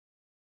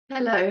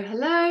Hello,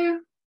 hello.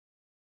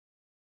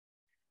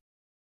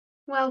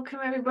 Welcome,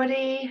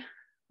 everybody.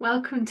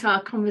 Welcome to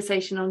our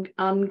conversation on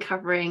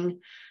uncovering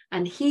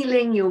and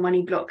healing your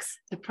money blocks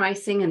to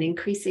pricing and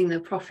increasing the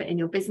profit in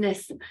your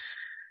business.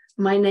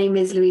 My name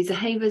is Louisa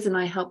Havers, and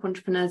I help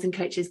entrepreneurs and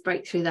coaches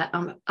break through their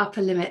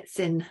upper limits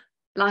in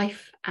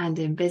life and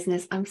in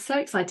business. I'm so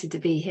excited to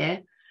be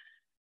here.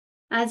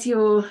 As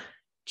you're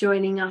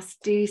joining us,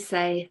 do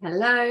say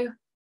hello.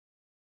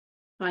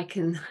 I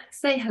can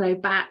say hello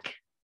back.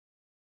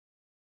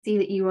 See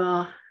that you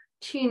are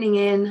tuning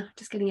in,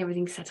 just getting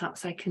everything set up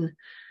so I can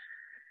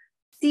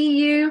see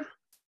you,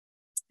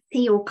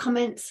 see your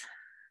comments.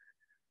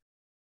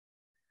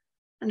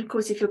 And of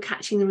course, if you're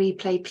catching the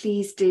replay,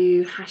 please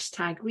do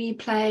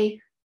 #replay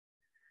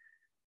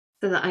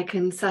so that I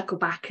can circle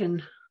back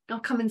and I'll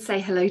come and say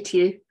hello to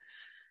you.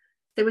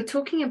 So we're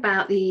talking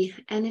about the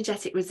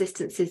energetic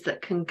resistances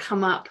that can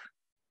come up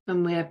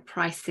when we're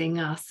pricing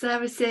our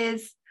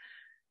services.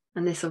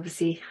 And this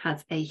obviously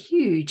has a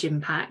huge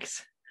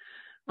impact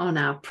on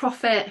our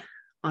profit,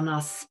 on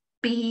our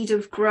speed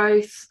of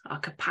growth, our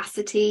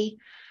capacity,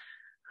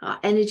 our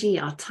energy,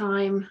 our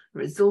time,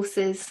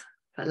 resources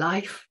for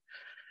life,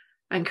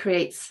 and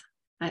creates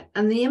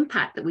and the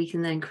impact that we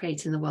can then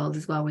create in the world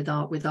as well with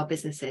our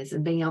businesses,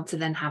 and being able to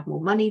then have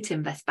more money to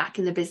invest back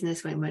in the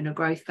business when we're in a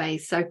growth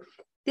phase. So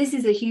this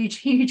is a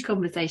huge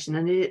conversation,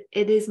 and it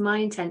is my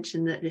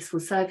intention that this will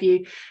serve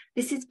you.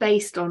 This is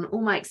based on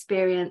all my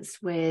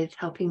experience with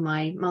helping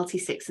my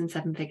multi-6 and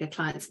 7-figure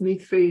clients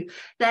move through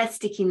their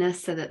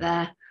stickiness so that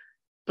their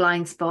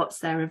blind spots,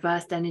 their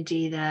reversed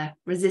energy, their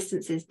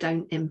resistances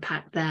don't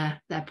impact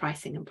their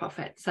pricing and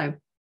profit. So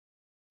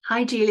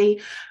hi,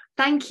 Julie.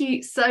 Thank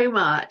you so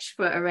much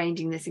for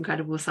arranging this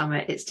incredible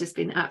summit. It's just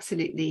been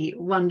absolutely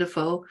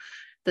wonderful.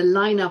 The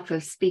lineup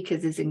of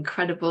speakers is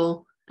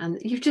incredible. And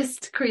you've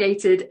just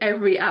created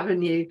every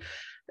avenue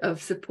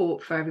of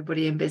support for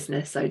everybody in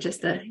business. So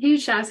just a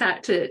huge shout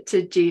out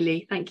to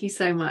Julie. Thank you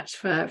so much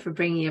for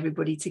bringing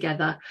everybody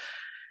together.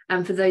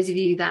 And for those of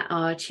you that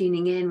are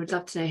tuning in, we'd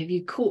love to know, have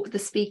you caught the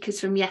speakers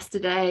from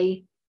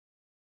yesterday?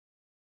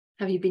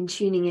 Have you been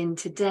tuning in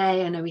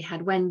today? I know we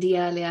had Wendy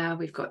earlier.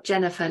 We've got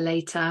Jennifer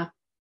later.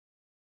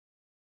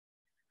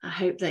 I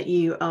hope that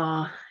you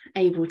are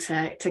able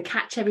to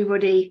catch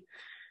everybody.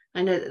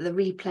 I know that the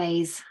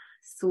replays,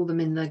 saw them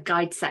in the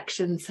guide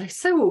section,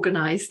 so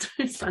organized.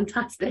 It's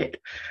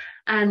fantastic.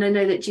 And I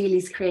know that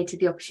Julie's created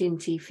the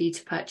opportunity for you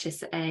to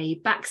purchase a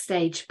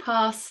backstage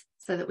pass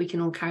so that we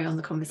can all carry on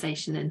the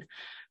conversation in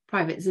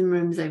private Zoom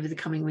rooms over the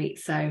coming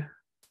weeks. So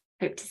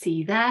hope to see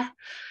you there.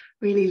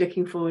 Really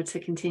looking forward to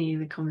continuing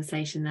the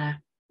conversation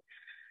there.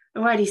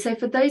 Alrighty, so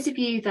for those of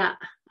you that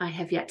I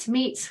have yet to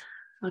meet,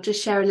 I'll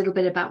just share a little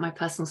bit about my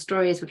personal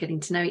story as we're getting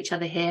to know each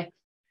other here.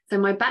 So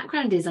my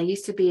background is I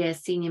used to be a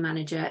senior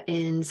manager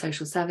in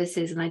social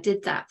services, and I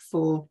did that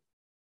for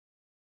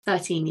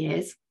 13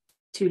 years,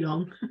 too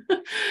long.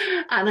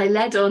 And I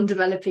led on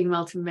developing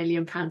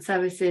multi-million-pound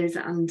services,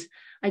 and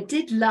I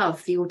did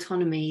love the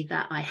autonomy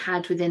that I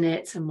had within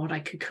it and what I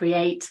could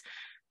create.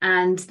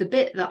 And the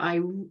bit that I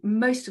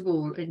most of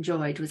all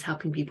enjoyed was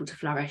helping people to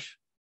flourish.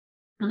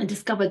 And I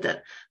discovered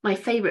that my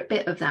favorite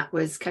bit of that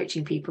was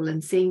coaching people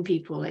and seeing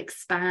people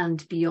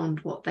expand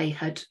beyond what they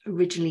had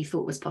originally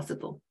thought was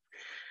possible.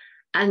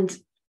 And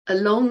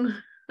along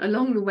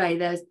the way,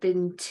 there's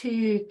been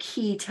two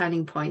key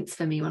turning points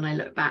for me when I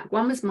look back.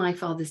 One was my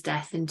father's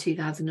death in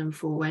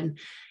 2004 when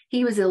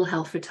he was ill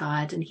health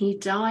retired, and he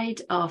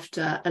died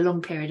after a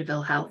long period of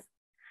ill health.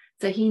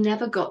 So he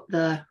never got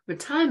the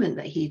retirement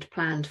that he'd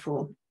planned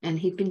for. And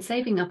he'd been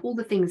saving up all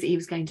the things that he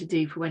was going to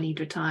do for when he'd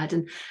retired.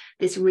 And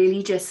this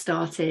really just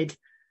started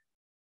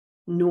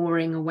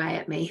gnawing away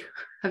at me.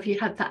 Have you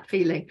had that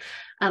feeling?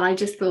 And I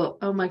just thought,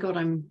 oh my God,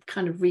 I'm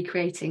kind of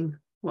recreating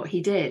what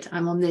he did.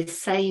 I'm on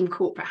this same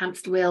corporate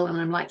hamster wheel, and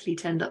I'm likely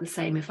to end up the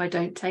same if I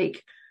don't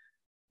take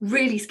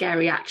really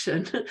scary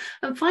action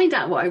and find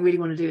out what I really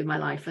want to do with my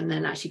life and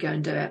then actually go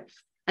and do it.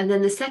 And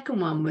then the second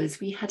one was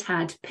we had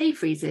pay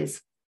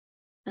freezes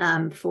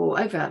for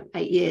over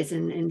 8 years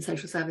in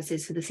social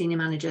services for the senior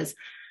managers.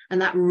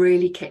 And that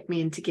really kicked me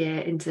into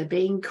gear, into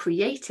being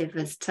creative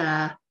as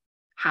to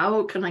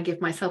how can I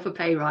give myself a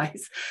pay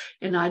rise?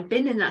 And I'd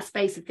been in that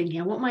space of thinking,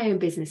 I want my own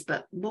business,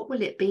 but what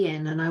will it be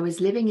in? And I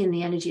was living in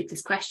the energy of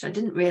this question. I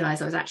didn't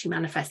realize I was actually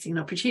manifesting an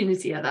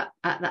opportunity at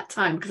that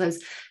time, because I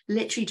was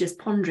literally just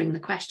pondering the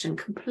question,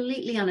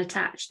 completely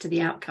unattached to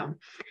the outcome.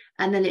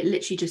 And then it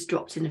literally just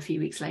dropped in a few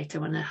weeks later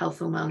when a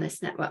health and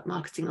wellness network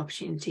marketing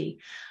opportunity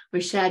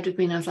was shared with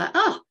me. And I was like,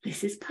 oh,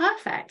 this is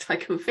perfect. I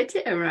can fit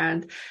it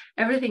around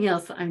everything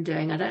else that I'm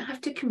doing. I don't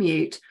have to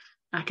commute.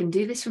 I can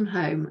do this from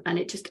home. And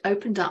it just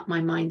opened up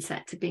my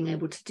mindset to being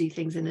able to do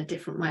things in a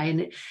different way.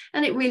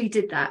 And it really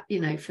did that, you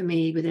know, for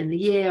me. Within the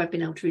year, I've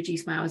been able to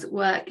reduce my hours at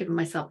work, given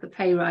myself the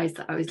pay rise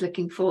that I was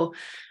looking for,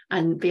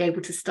 and be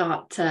able to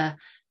start to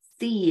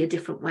see a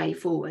different way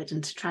forward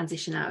and to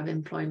transition out of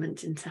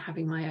employment into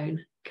having my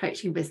own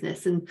coaching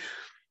business. And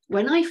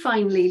when I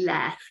finally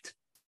left,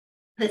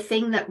 the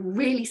thing that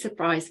really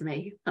surprised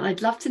me, and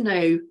I'd love to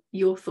know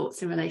your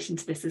thoughts in relation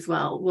to this as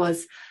well,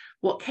 was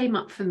what came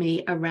up for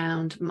me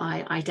around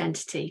my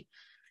identity.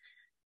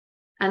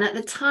 And at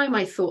the time,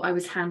 I thought I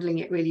was handling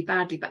it really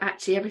badly, but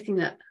actually everything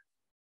that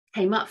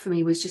came up for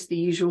me was just the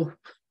usual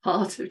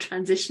part of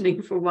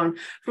transitioning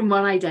from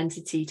one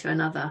identity to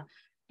another.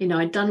 You know,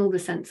 I'd done all the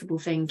sensible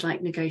things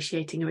like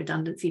negotiating a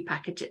redundancy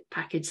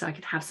package so I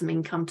could have some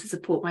income to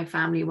support my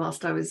family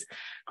whilst I was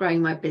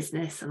growing my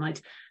business. And I'd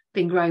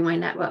been growing my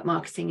network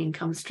marketing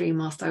income stream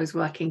whilst I was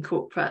working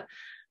corporate,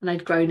 and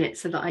I'd grown it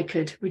so that I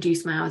could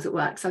reduce my hours at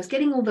work. So I was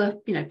getting all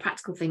the, you know,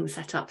 practical things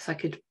set up so I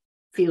could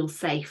feel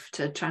safe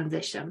to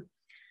transition.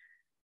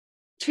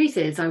 Truth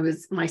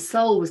is, my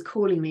soul was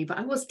calling me, but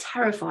I was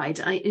terrified.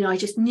 I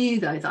just knew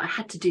though that I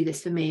had to do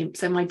this for me.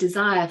 So my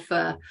desire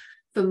for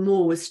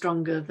more was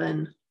stronger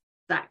than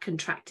that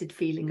contracted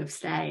feeling of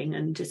staying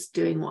and just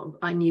doing what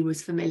I knew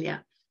was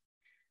familiar.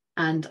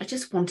 And I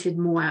just wanted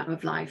more out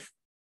of life.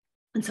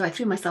 And so I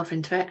threw myself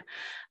into it,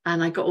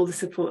 and I got all the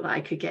support that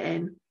I could get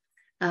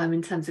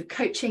in terms of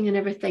coaching and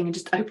everything, and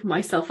just opened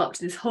myself up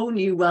to this whole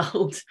new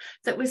world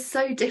that was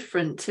so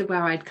different to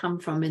where I'd come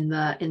from in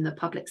the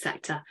public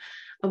sector.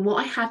 And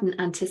what I hadn't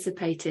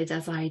anticipated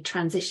as I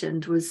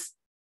transitioned was,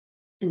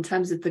 in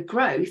terms of the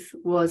growth,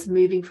 was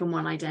moving from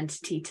one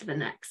identity to the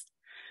next.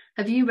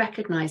 Have you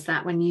recognized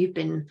that when you've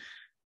been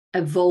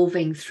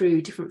evolving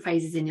through different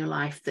phases in your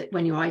life, that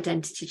when your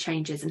identity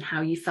changes and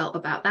how you felt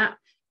about that?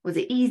 Was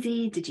it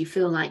easy? Did you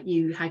feel like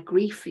you had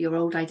grief for your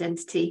old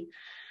identity?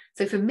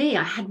 So for me,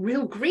 I had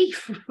real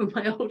grief for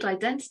my old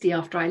identity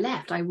after I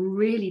left. I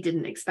really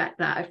didn't expect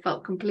that. I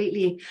felt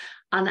completely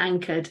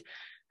unanchored,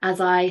 as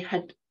I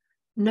had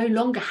no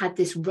longer had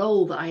this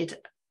role that I'd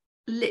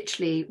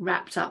literally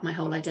wrapped up my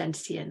whole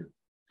identity in.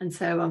 And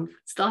so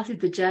started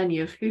the journey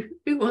of who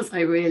was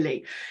I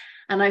really?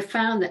 And I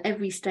found that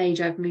every stage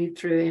I've moved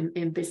through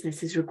in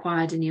business has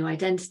required a new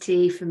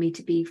identity for me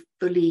to be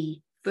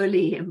fully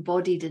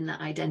embodied in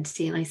that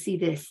identity. And I see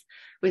this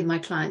with my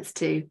clients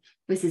too.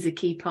 This is a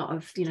key part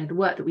of, you know, the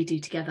work that we do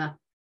together.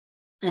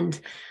 And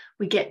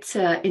we get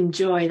to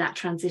enjoy that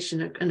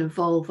transition and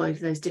evolve over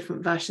those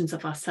different versions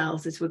of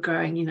ourselves as we're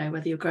growing, you know,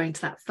 whether you're growing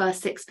to that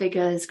first 6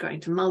 figures,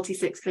 growing to multi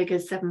 6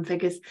 figures, 7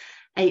 figures,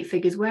 8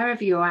 figures,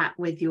 wherever you're at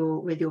with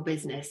your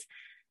business.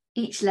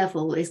 Each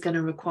level is going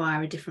to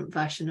require a different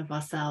version of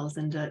ourselves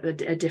and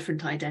a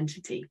different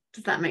identity.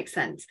 Does that make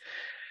sense?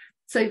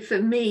 So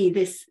for me,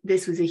 this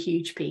was a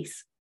huge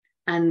piece.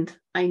 And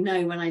I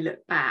know when I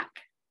look back,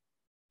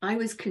 I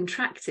was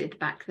contracted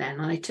back then,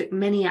 and I took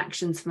many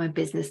actions for my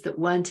business that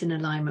weren't in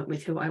alignment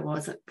with who I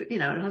was. You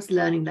know, and I was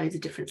learning loads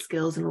of different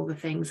skills and all the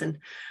things and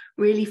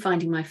really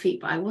finding my feet,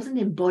 but I wasn't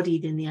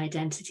embodied in the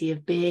identity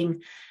of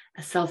being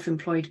a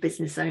self-employed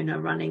business owner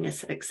running a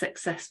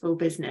successful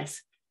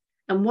business.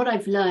 And what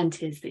I've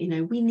learned is that, you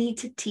know, we need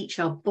to teach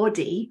our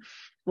body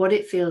what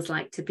it feels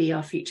like to be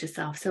our future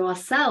self. So our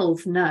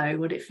cells know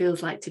what it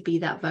feels like to be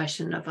that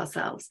version of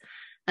ourselves.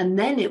 And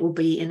then it will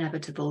be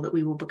inevitable that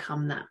we will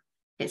become that.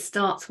 It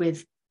starts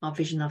with our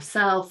vision of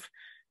self,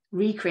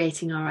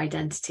 recreating our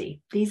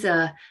identity. These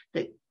are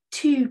the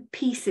 2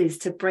 pieces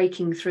to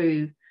breaking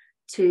through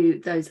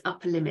to those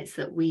upper limits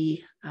that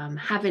we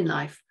have in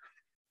life.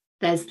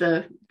 There's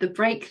the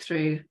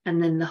breakthrough,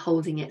 and then the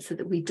holding it so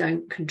that we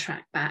don't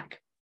contract back.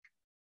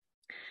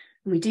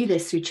 And we do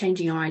this through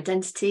changing our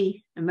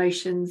identity,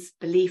 emotions,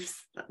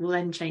 beliefs that will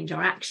then change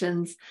our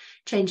actions,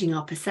 changing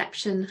our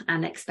perception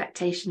and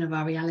expectation of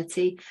our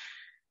reality.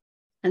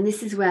 And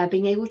this is where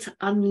being able to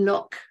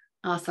unlock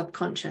our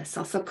subconscious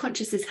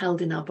is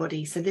held in our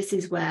body. So this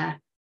is where,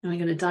 and I'm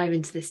going to dive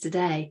into this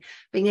today,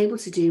 being able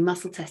to do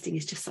muscle testing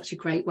is just such a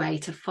great way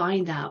to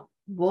find out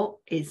what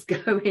is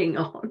going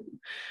on.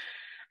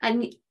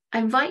 And I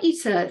invite you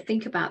to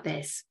think about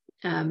this,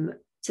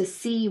 to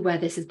see where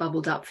this has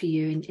bubbled up for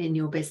you in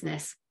your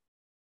business.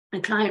 A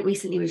client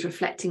recently was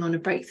reflecting on a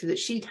breakthrough that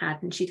she'd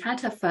had, and she'd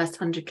had her first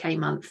 100K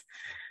month.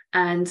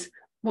 And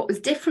what was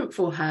different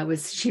for her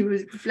was she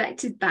was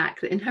reflected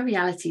back that in her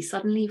reality,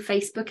 suddenly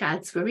Facebook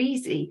ads were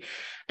easy.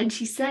 And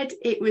she said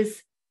it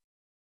was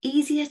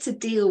easier to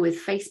deal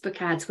with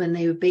Facebook ads when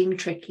they were being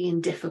tricky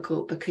and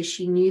difficult, because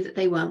she knew that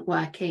they weren't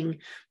working,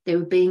 they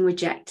were being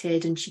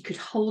rejected, and she could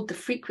hold the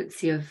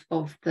frequency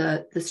of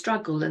the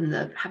struggle and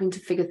the having to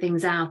figure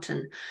things out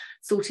and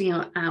sorting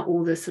out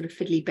all the sort of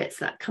fiddly bits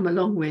that come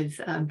along with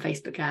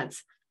Facebook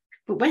ads.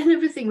 But when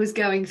everything was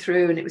going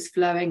through and it was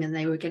flowing and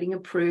they were getting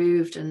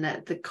approved and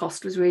that the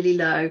cost was really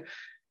low,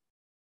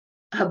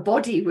 her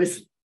body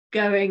was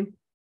going,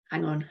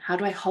 hang on, how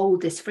do I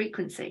hold this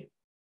frequency?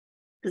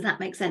 Does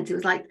that make sense? It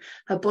was like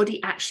her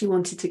body actually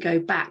wanted to go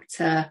back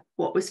to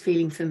what was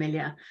feeling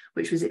familiar,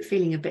 which was it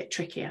feeling a bit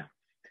trickier.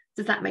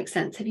 Does that make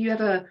sense? Have you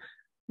ever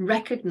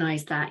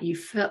recognized that? You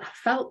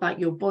felt like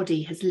your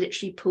body has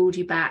literally pulled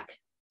you back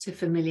to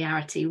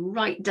familiarity,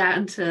 right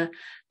down to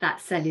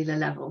that cellular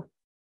level?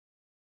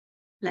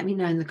 Let me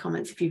know in the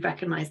comments if you've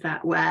recognized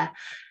that, where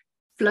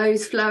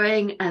flow's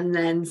flowing, and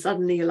then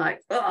suddenly you're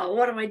like, oh,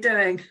 what am I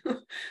doing?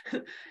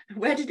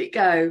 Where did it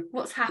go?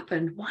 What's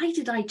happened? Why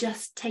did I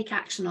just take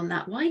action on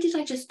that? Why did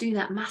I just do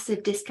that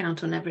massive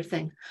discount on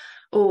everything?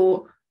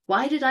 Or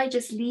why did I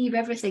just leave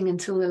everything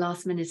until the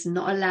last minute and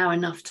not allow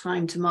enough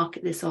time to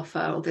market this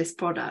offer or this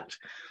product?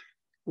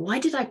 Why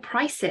did I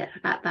price it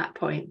at that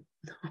point?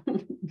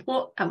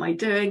 What am I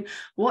doing?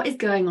 What is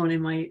going on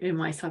in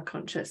my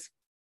subconscious?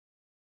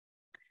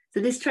 So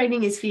this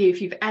training is for you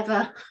if you've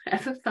ever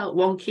felt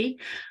wonky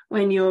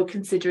when you're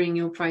considering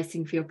your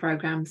pricing for your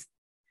programs.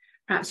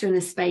 Perhaps you're in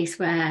a space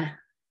where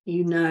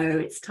you know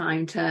it's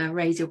time to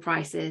raise your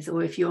prices,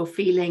 or if you're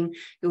feeling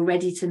you're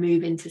ready to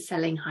move into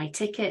selling high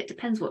ticket.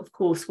 Depends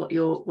what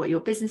your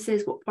business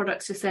is, what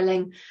products you're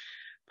selling.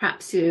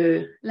 Perhaps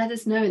you let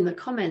us know in the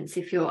comments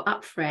if you're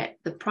up for it,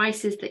 the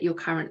prices that you're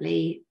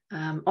currently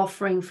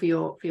offering for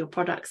your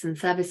products and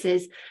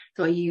services.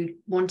 So are you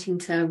wanting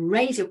to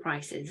raise your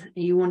prices?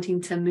 Are you wanting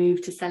to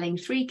move to selling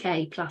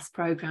 3K plus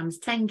programs,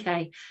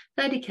 10K,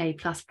 30K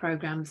plus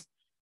programs?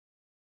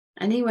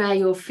 Anywhere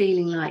you're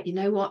feeling like, you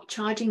know what,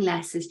 charging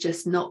less is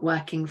just not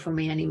working for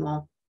me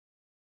anymore.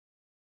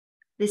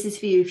 This is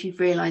for you if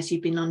you've realized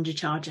you've been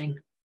undercharging.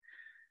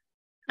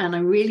 And I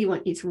really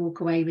want you to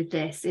walk away with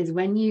this, is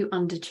when you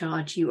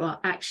undercharge, you are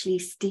actually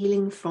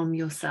stealing from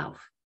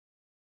yourself.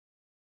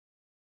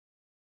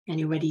 And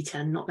you're ready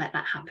to not let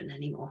that happen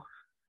anymore.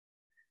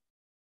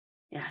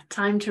 Yeah,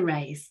 time to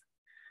raise.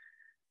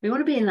 We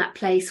want to be in that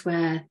place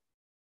where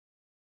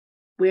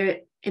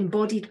we're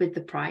embodied with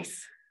the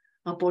price.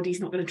 Our body's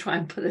not going to try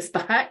and pull us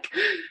back.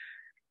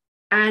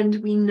 And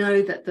we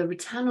know that the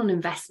return on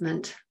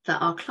investment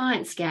that our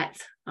clients get,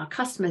 our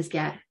customers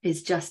get,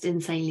 is just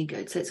insanely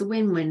good. So it's a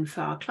win-win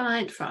for our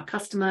client, for our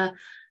customer,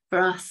 for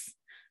us.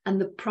 And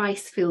the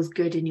price feels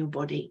good in your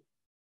body.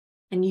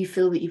 And you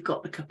feel that you've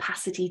got the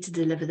capacity to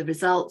deliver the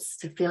results,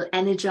 to feel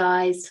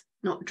energized,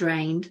 not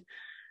drained,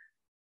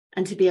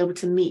 and to be able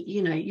to meet,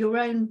 your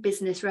own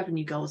business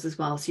revenue goals as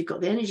well. So you've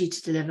got the energy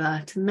to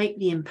deliver, to make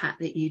the impact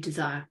that you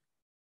desire.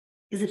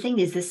 Because the thing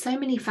is, there's so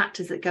many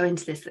factors that go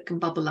into this that can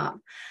bubble up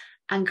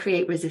and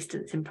create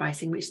resistance in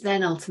pricing, which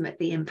then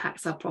ultimately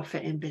impacts our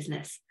profit in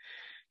business.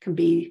 Can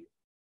be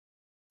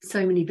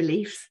so many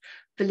beliefs,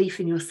 belief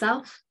in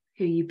yourself,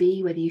 who you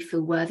be, whether you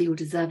feel worthy or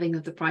deserving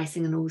of the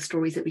pricing and all the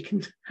stories that we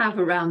can have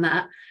around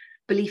that,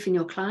 belief in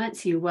your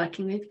clients who you're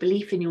working with,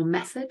 belief in your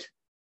method,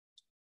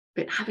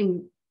 but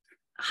having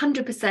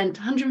 100%,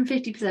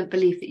 150%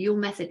 belief that your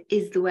method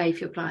is the way for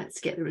your clients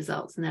to get the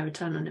results and their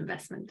return on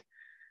investment.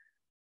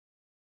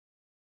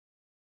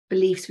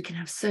 Beliefs, we can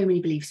have so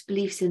many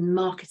beliefs in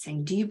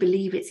marketing. Do you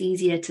believe it's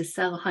easier to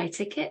sell high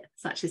ticket,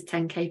 such as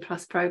 10K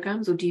plus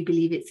programs, or do you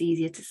believe it's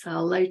easier to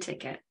sell low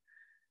ticket?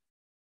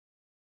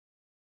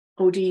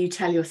 Or do you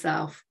tell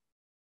yourself,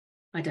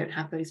 I don't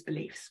have those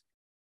beliefs?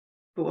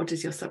 But what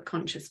does your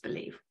subconscious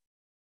believe?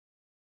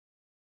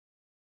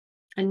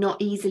 And not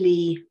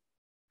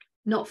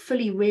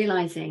fully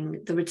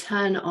realizing the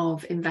return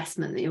of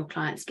investment that your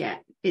clients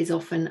get is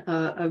often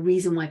a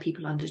reason why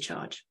people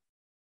undercharge.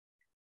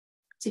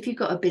 So if you've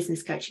got a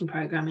business coaching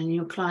program and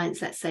your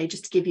clients, let's say,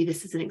 just to give you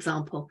this as an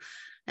example,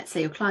 let's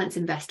say your clients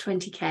invest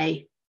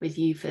 20K with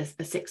you for a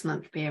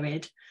 6-month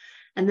period,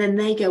 and then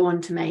they go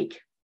on to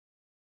make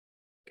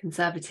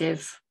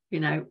conservative,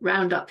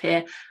 round up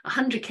here,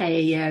 100K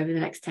a year over the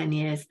next 10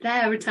 years,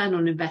 their return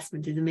on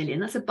investment is $1 million.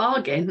 That's a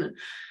bargain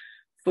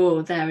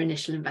for their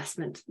initial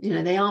investment.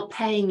 They aren't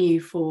paying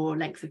you for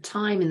length of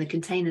time in the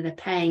container. They're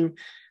paying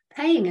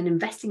and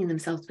investing in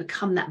themselves to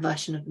become that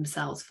version of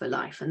themselves for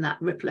life. And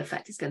that ripple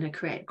effect is going to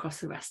create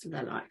across the rest of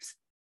their lives.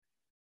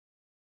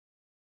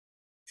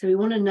 So we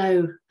want to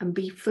know and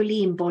be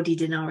fully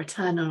embodied in our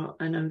return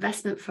on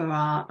investment for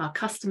our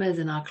customers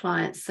and our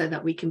clients, so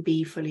that we can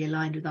be fully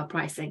aligned with our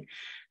pricing.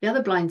 The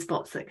other blind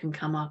spots that can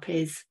come up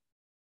is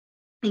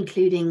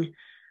including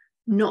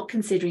not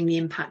considering the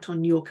impact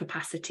on your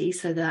capacity,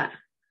 so that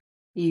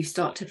you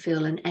start to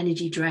feel an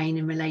energy drain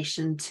in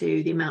relation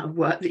to the amount of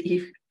work that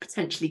you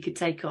potentially could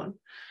take on.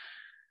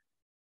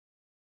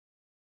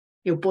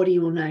 Your body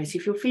will know. So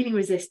if you're feeling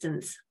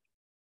resistance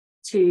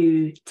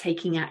to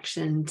taking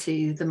action,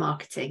 to the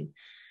marketing,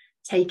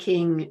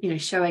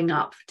 showing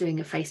up, doing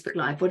a Facebook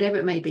Live, whatever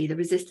it may be, the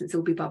resistance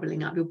will be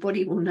bubbling up. Your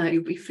body will know,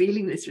 you'll be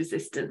feeling this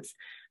resistance,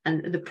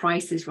 and the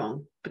price is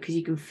wrong, because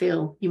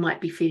you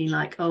might be feeling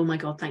like, oh my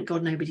God, thank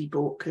God nobody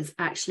bought, because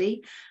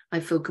actually I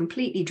feel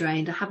completely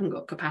drained. I haven't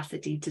got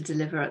capacity to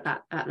deliver at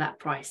that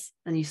price.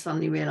 And you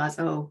suddenly realize,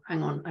 oh,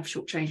 hang on, I've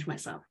shortchanged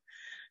myself.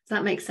 Does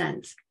that make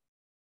sense?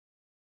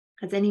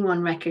 Has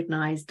anyone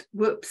recognized,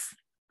 whoops,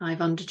 I've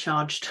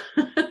undercharged?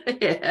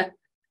 Yeah.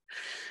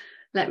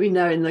 Let me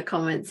know in the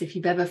comments if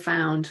you've ever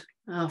found,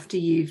 after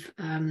you've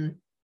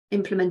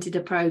implemented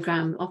a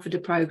program, offered a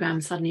program,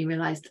 suddenly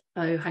realized,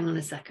 oh, hang on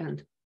a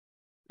second,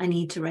 I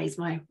need to raise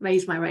my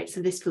rate.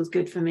 So this feels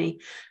good for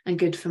me and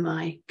good for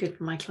my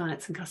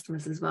clients and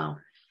customers as well.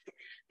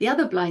 The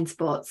other blind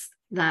spots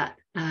that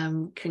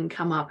can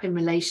come up in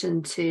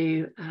relation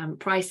to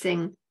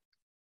pricing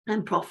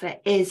and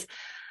profit is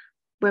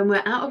when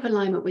we're out of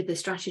alignment with the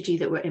strategy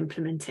that we're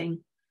implementing,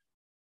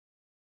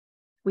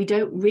 we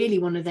don't really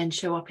want to then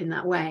show up in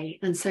that way.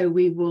 And so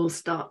we will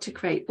start to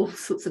create all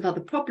sorts of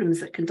other problems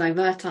that can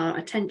divert our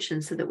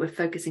attention so that we're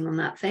focusing on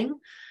that thing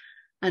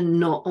and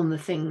not on the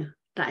thing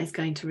that is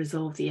going to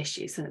resolve the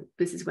issue. So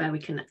this is where we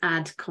can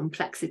add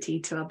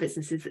complexity to our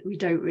businesses that we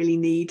don't really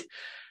need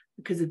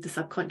because of the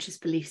subconscious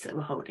beliefs that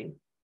we're holding.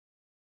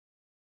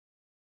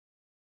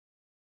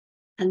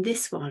 And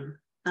this one,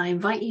 I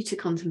invite you to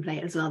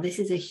contemplate as well. This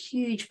is a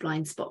huge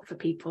blind spot for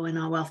people in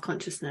our wealth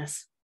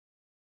consciousness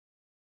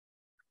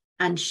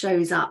and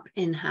shows up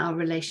in our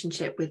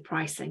relationship with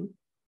pricing,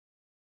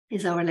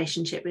 is our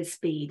relationship with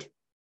speed.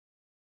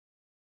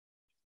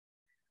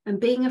 And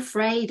being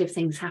afraid of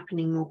things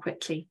happening more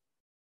quickly.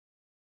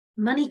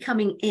 Money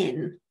coming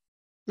in,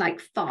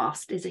 like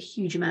fast, is a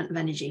huge amount of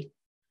energy.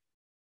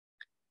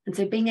 And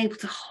so being able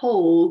to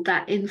hold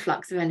that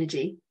influx of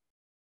energy,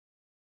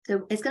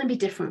 so it's going to be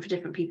different for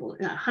different people.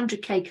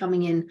 100K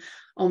coming in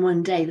on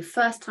one day, the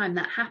first time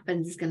that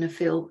happens is going to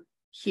feel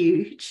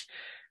huge.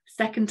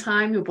 Second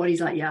time, your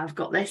body's like, yeah, I've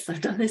got this. I've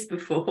done this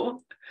before.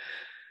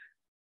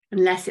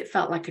 Unless it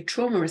felt like a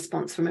trauma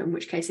response from it, in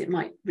which case it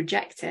might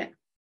reject it.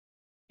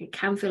 It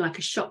can feel like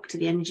a shock to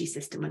the energy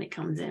system when it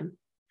comes in.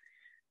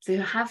 So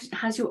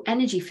has your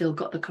energy field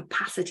got the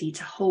capacity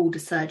to hold a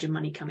surge of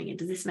money coming in?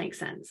 Does this make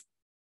sense?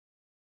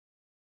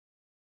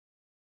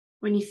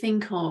 When you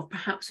think of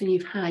perhaps when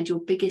you've had your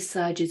biggest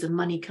surges of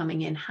money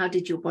coming in, how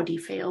did your body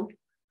feel?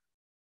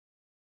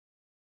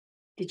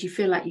 Did you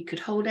feel like you could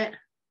hold it?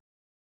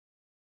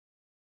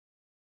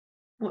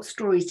 What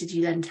stories did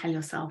you then tell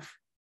yourself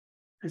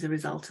as a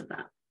result of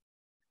that?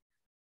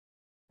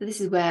 So this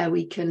is where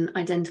we can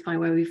identify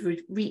where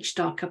we've reached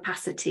our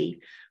capacity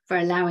for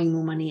allowing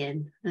more money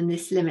in, and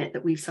this limit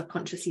that we've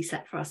subconsciously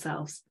set for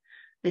ourselves.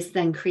 This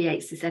then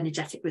creates this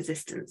energetic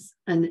resistance,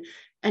 and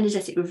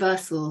energetic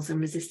reversals and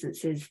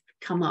resistances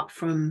come up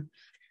from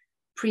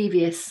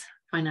previous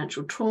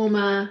financial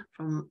trauma.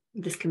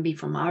 This can be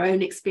from our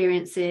own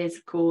experiences,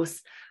 of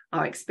course,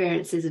 our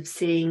experiences of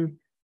seeing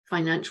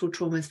financial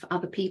traumas for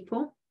other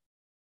people,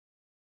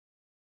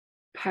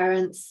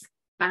 parents,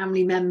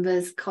 family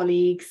members,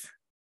 colleagues,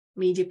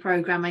 media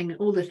programming,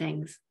 all the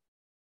things.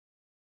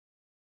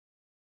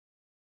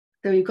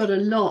 So we've got a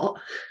lot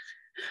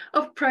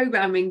of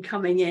programming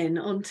coming in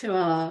onto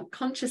our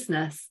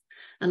consciousness,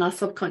 and our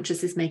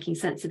subconscious is making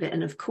sense of it,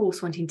 and of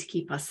course wanting to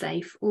keep us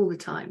safe all the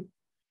time.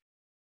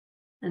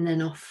 And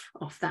then off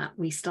that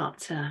we start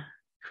to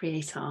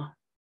create our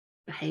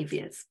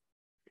behaviors.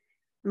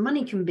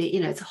 Money can be,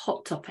 it's a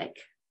hot topic,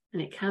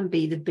 and it can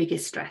be the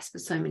biggest stress for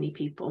so many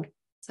people,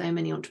 so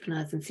many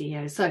entrepreneurs and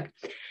CEOs. So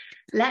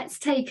let's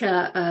take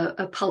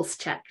a pulse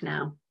check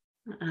now.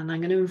 And I'm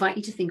going to invite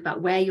you to think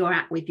about where you're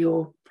at with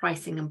your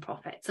pricing and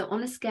profit. So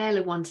on a scale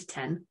of 1 to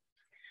 10,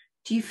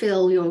 do you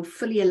feel you're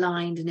fully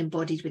aligned and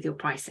embodied with your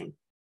pricing?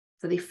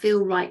 So they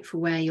feel right for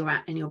where you're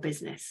at in your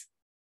business.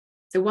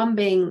 So 1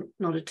 being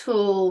not at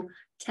all,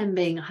 10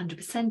 being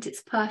 100%,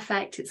 it's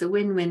perfect. It's a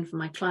win-win for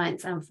my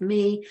clients and for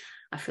me.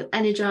 I feel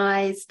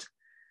energized.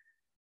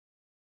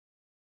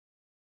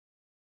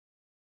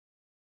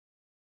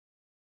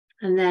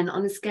 And then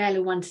on a scale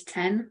of 1 to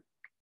 10,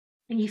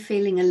 are you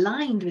feeling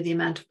aligned with the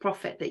amount of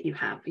profit that you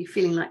have? Are you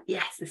feeling like,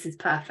 yes, this is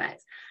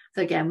perfect?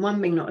 So again,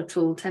 1 being not at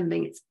all, 10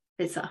 being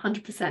it's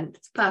 100%,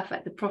 it's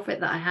perfect. The profit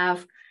that I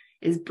have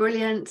is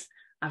brilliant.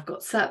 I've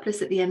got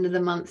surplus at the end of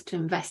the month to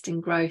invest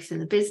in growth in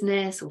the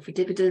business or for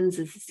dividends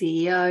as the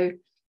CEO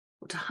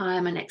or to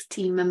hire my next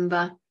team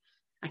member.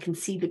 I can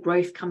see the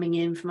growth coming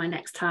in for my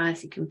next hire,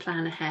 so you can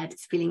plan ahead.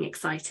 It's feeling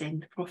exciting.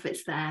 The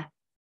profit's there.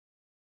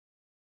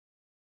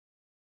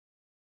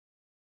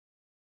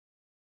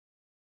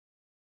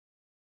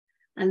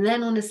 And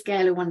then on a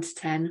scale of 1 to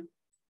 10,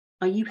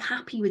 are you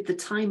happy with the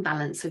time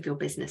balance of your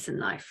business and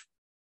life?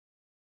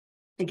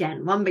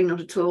 Again, 1 being not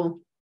at all.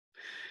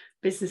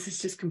 Business is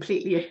just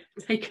completely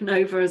taken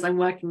over as I'm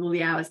working all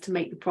the hours to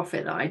make the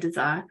profit that I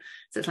desire.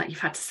 So it's like you've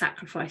had to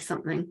sacrifice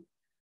something.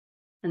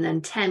 And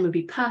then 10 would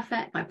be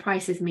perfect. My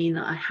prices mean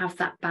that I have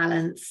that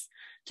balance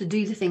to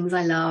do the things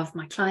I love.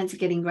 My clients are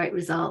getting great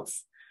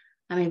results.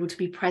 I'm able to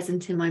be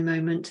present in my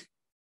moment,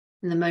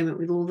 in the moment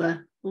with all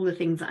the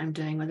things that I'm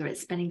doing, whether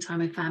it's spending time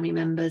with family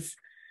members,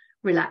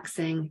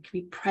 relaxing, can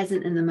be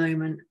present in the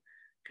moment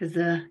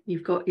because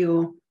you've got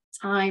your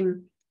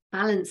time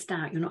balanced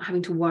out. You're not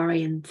having to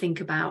worry and think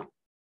about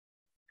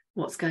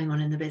what's going on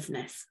in the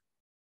business.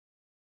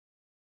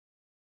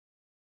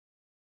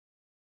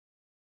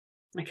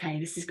 Okay,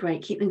 this is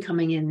great. Keep them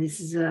coming in.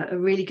 This is a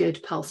really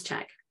good pulse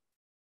check.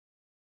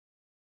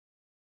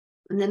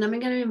 And then I'm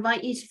going to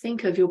invite you to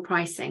think of your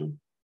pricing.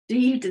 Do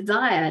you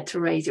desire to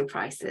raise your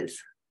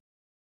prices?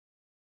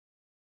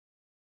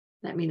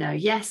 Let me know.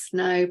 Yes,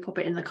 no, pop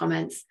it in the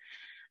comments.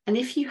 And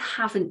if you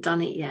haven't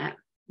done it yet,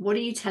 what are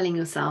you telling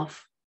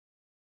yourself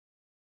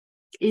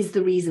is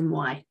the reason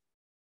why?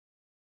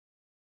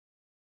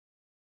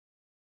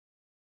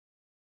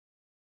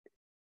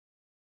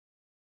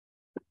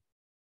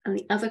 And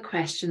the other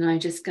question I'm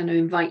just going to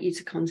invite you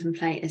to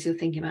contemplate as you're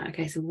thinking about,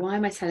 okay, so why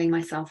am I telling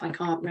myself I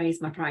can't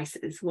raise my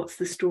prices? What's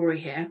the story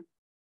here?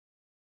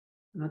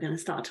 And we're going to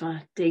start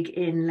to dig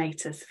in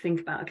later. So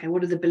think about, okay,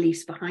 what are the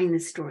beliefs behind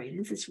this story?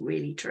 Is this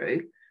really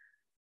true?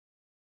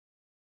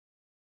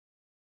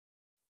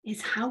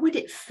 Is how would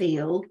it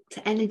feel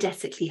to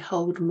energetically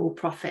hold more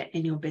profit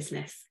in your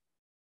business?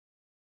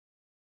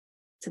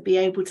 To be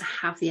able to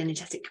have the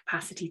energetic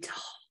capacity to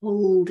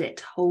hold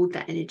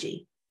that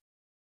energy.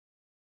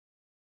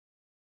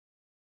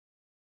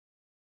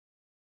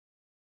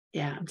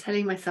 Yeah, I'm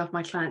telling myself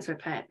my clients will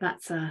pay it.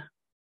 That's a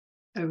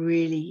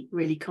really,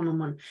 really common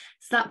one.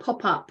 So that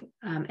pop up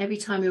every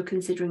time you're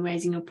considering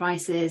raising your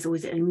prices, or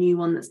is it a new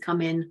one that's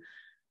come in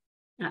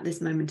at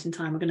this moment in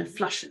time? We're going to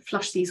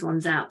flush these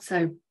ones out.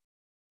 So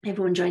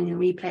everyone joining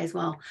the replay as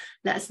well,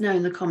 let us know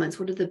in the comments,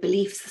 what are the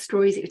beliefs, the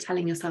stories that you're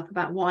telling yourself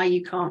about why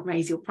you can't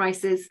raise your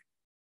prices?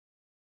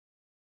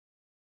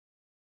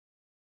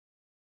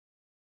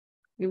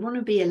 We want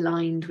to be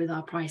aligned with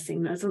our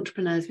pricing. As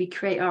entrepreneurs, we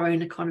create our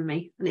own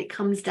economy, and it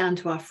comes down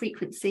to our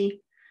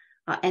frequency,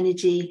 our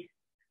energy.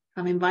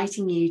 I'm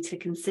inviting you to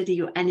consider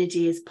your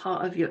energy as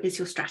part of your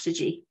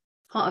strategy,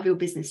 part of your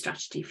business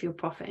strategy for your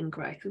profit and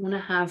growth. We want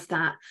to have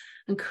that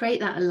and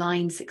create that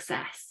aligned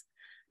success.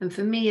 And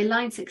for me,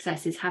 aligned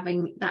success is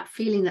having that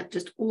feeling that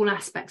just all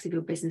aspects of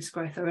your business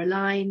growth are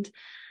aligned.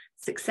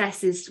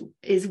 Success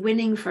is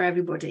winning for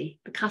everybody.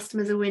 The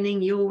customers are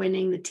winning, you're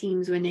winning, the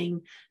team's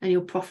winning, and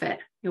your profit,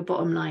 your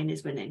bottom line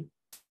is winning.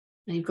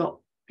 And you've got,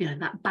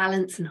 that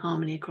balance and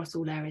harmony across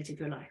all areas of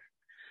your life.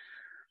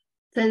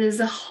 So there's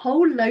a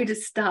whole load of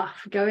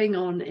stuff going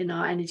on in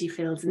our energy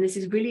fields, and this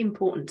is really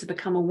important to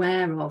become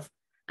aware of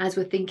as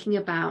we're thinking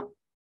about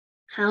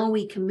how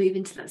we can move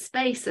into that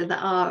space so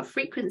that our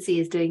frequency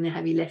is doing the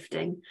heavy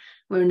lifting.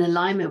 We're in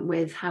alignment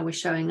with how we're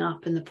showing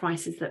up and the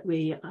prices that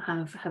we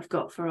have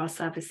got for our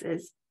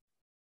services.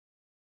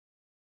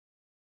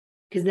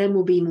 Because then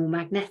we'll be more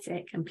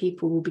magnetic, and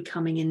people will be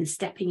coming in and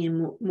stepping in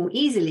more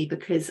easily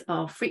because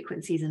our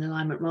frequency is in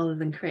alignment, rather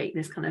than creating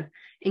this kind of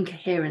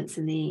incoherence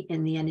in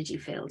the energy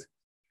field.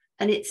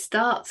 And it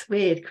starts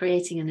with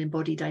creating an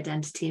embodied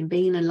identity and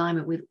being in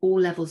alignment with all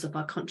levels of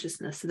our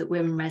consciousness, so that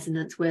we're in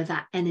resonance, we're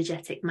that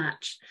energetic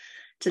match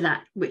to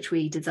that which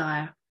we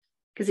desire.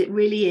 Because it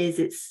really is,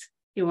 it's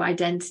your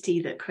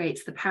identity that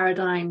creates the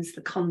paradigms,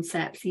 the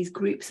concepts, these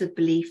groups of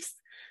beliefs,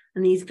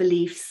 and these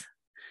beliefs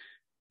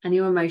and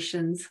your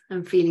emotions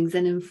and feelings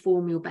then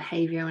inform your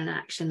behavior and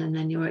action, and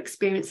then your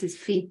experiences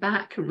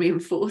feedback and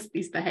reinforce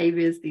these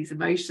behaviors, these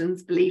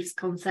emotions, beliefs,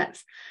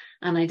 concepts,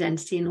 and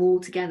identity, and all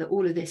together,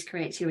 all of this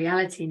creates your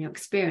reality and your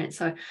experience.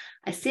 So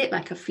I see it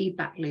like a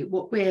feedback loop,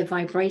 what we're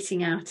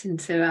vibrating out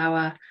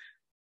into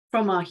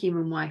from our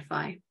human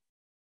Wi-Fi,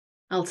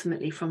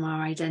 ultimately from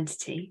our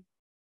identity,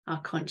 our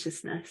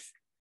consciousness,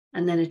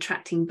 and then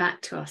attracting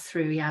back to us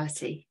through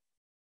reality.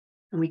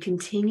 And we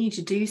continue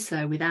to do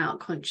so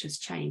without conscious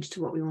change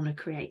to what we want to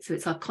create. So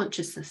it's our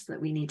consciousness that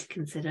we need to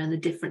consider, and the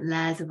different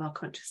layers of our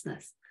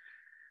consciousness.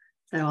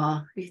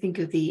 So if you think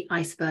of the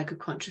iceberg of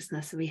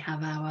consciousness, so we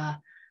have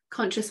our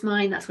conscious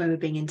mind, that's where we're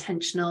being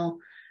intentional.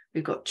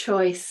 We've got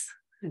choice,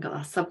 we've got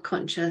our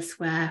subconscious,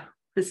 where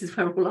this is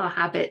where all our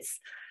habits,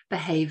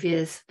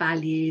 behaviors,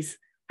 values,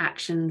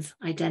 actions,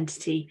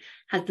 identity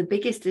has the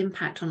biggest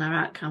impact on our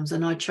outcomes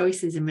and our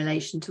choices in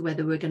relation to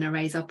whether we're going to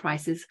raise our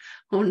prices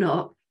or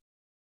not.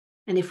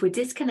 And if we're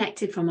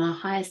disconnected from our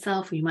higher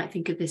self, or you might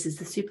think of this as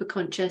the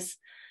superconscious,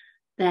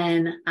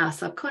 then our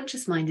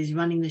subconscious mind is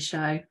running the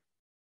show.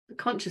 The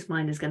conscious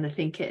mind is going to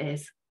think it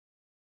is.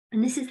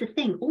 And this is the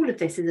thing, all of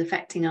this is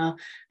affecting our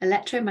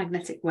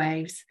electromagnetic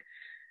waves,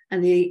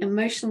 and the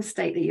emotional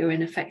state that you're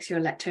in affects your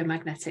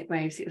electromagnetic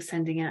waves that you're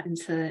sending out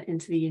into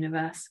the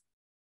universe.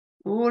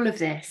 All of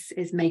this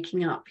is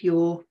making up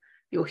your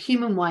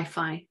human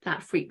Wi-Fi,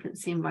 that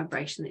frequency and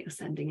vibration that you're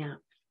sending out.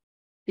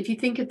 If you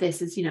think of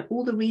this as,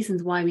 all the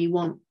reasons why we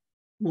want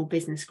more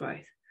business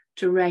growth,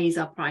 to raise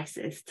our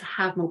prices, to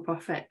have more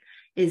profit,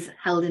 is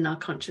held in our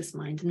conscious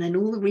mind. And then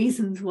all the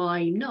reasons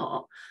why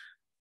not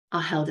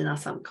are held in our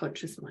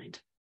subconscious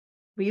mind.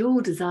 We all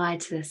desire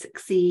to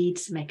succeed,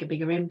 to make a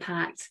bigger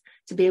impact,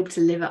 to be able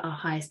to live at our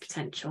highest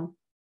potential.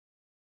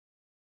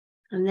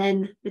 And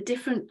then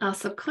our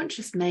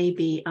subconscious may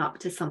be up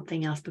to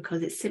something else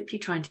because it's simply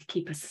trying to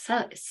keep us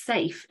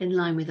safe in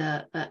line with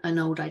an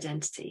old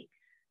identity.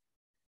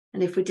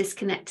 And if we're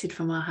disconnected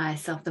from our higher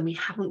self, then we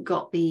haven't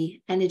got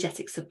the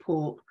energetic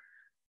support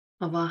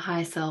of our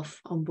higher self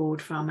on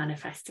board for our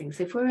manifesting.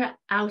 So if we're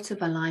out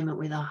of alignment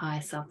with our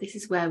higher self, this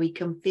is where we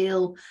can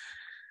feel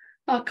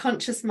our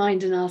conscious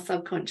mind and our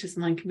subconscious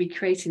mind can be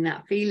creating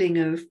that feeling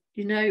of,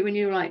 when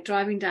you're like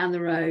driving down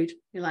the road,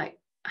 you're like,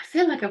 I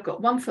feel like I've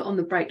got one foot on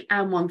the brake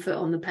and one foot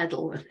on the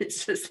pedal. And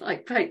it's just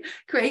like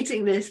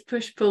creating this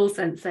push-pull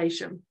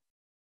sensation.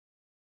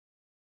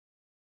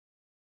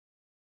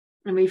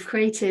 And we've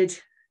created,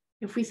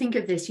 if we think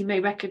of this, you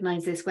may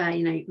recognize this where,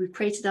 we've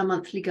created our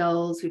monthly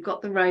goals, we've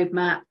got the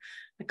roadmap,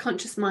 the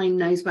conscious mind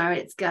knows where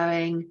it's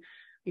going,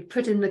 we've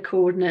put in the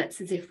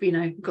coordinates as if,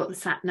 we've got the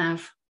sat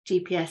nav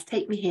GPS,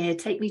 take me here,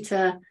 take me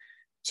to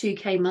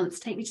 2K months,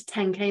 take me to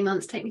 10K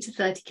months, take me to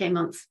 30K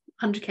months,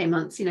 100K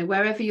months, you know,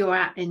 wherever you're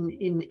at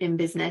in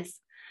business.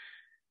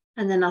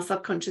 And then our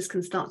subconscious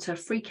can start to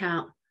freak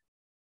out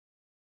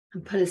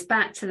and pull us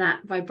back to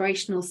that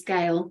vibrational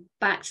scale,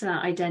 back to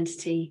that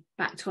identity,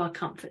 back to our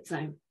comfort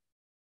zone.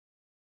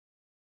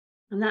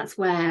 And that's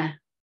where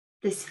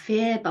this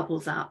fear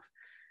bubbles up.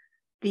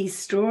 These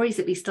stories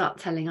that we start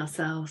telling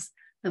ourselves,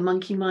 the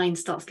monkey mind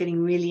starts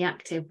getting really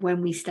active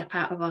when we step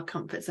out of our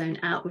comfort zone,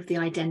 out of the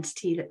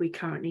identity that we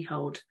currently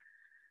hold.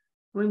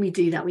 When we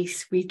do that,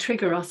 we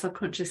trigger our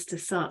subconscious to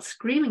start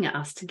screaming at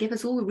us, to give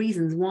us all the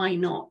reasons why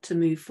not to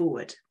move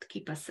forward, to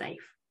keep us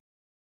safe.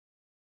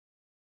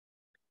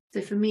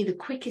 So for me, the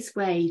quickest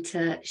way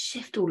to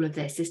shift all of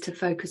this is to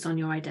focus on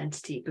your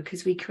identity,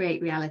 because we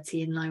create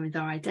reality in line with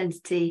our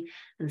identity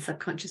and the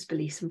subconscious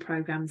beliefs and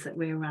programs that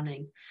we're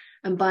running.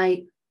 And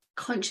by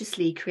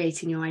consciously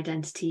creating your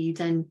identity,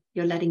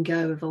 you're letting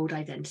go of old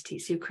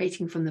identities. So you're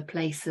creating from the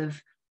place of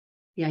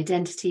the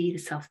identity, the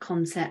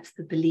self-concepts,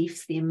 the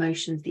beliefs, the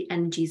emotions, the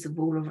energies of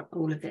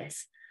all of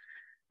this,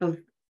 of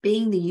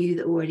being the you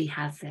that already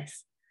has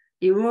this.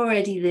 You're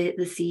already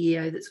the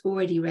CEO that's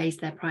already raised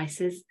their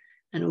prices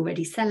and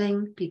already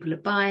selling, people are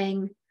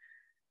buying,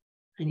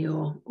 and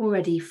you're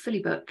already fully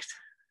booked.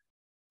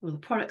 Well, the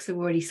products have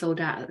already sold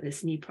out at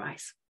this new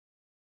price.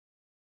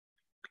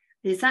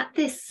 It's at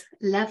this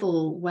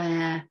level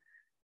where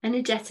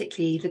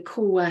energetically the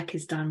core work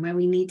is done, where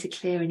we need to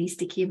clear any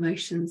sticky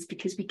emotions,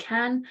 because we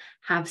can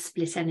have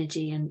split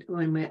energy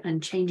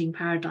and changing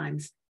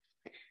paradigms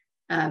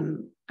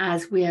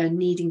as we are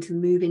needing to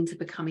move into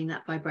becoming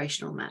that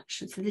vibrational match.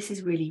 And so this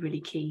is really, really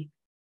key,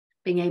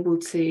 being able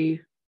to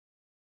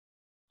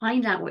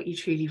find out what you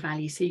truly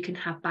value so you can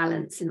have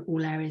balance in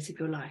all areas of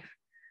your life.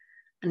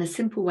 And a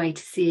simple way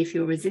to see if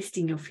you're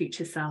resisting your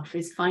future self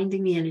is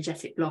finding the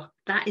energetic block.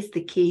 That is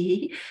the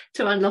key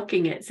to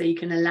unlocking it, so you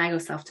can allow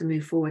yourself to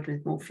move forward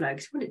with more flow,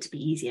 because you want it to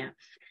be easier.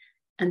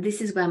 And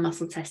this is where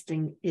muscle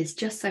testing is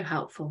just so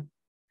helpful.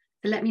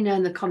 So let me know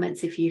in the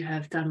comments if you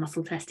have done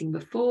muscle testing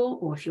before,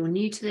 or if you're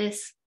new to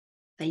this.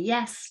 Say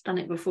yes, done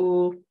it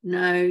before,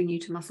 no, new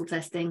to muscle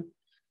testing.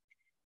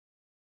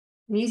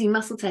 And using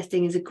muscle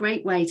testing is a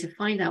great way to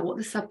find out what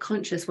the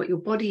subconscious, what your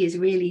body is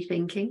really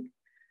thinking,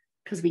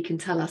 because we can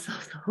tell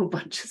ourselves a whole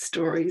bunch of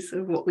stories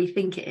of what we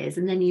think it is.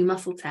 And then you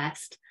muscle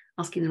test,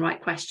 asking the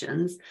right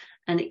questions,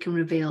 and it can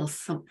reveal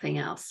something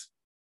else.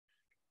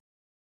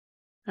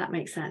 That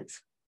makes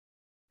sense.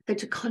 So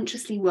to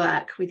consciously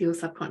work with your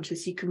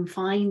subconscious, you can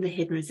find the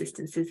hidden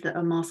resistances that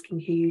are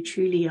masking who you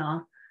truly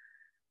are.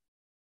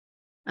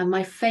 And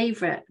my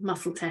favorite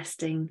muscle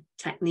testing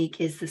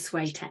technique is the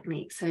sway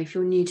technique. So if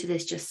you're new to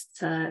this, just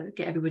to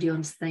get everybody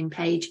on the same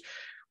page,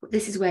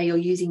 this is where you're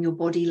using your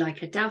body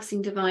like a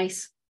dowsing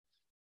device.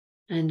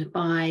 And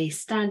by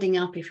standing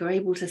up, if you're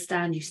able to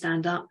stand, you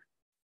stand up,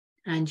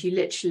 and you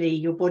literally,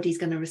 your body's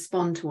going to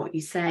respond to what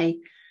you say.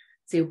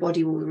 So your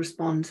body will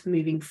respond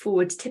moving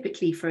forward,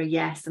 typically for a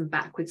yes, and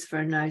backwards for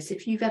a no. So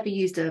if you've ever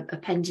used a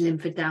pendulum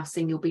for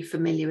dowsing, you'll be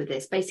familiar with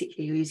this.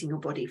 Basically, you're using your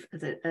body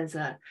as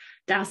a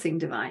dowsing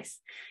device.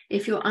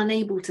 If you're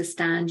unable to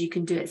stand, you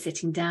can do it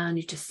sitting down.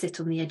 You just sit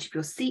on the edge of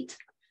your seat.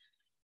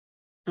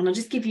 And I'll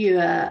just give you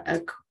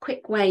a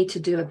quick way to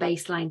do a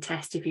baseline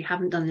test if you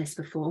haven't done this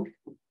before.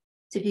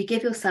 So if you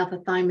give yourself a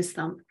thymus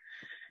thump,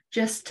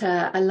 just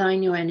to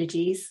align your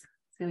energies.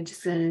 So we're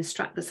just going to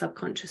instruct the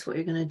subconscious what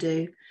you're going to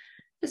do,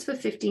 just for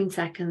 15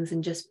 seconds,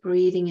 and just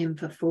breathing in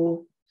for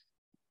 4,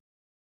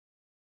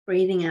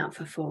 breathing out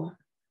for 4.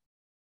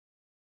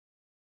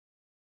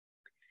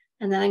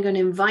 And then I'm going to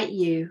invite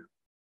you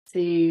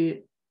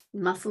to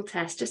muscle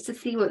test, just to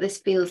see what this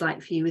feels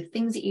like for you with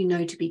things that you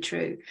know to be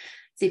true.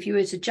 So if you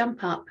were to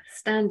jump up,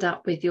 stand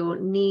up with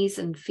your knees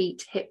and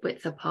feet hip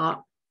width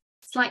apart,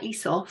 slightly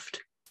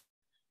soft,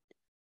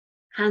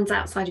 hands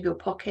outside of your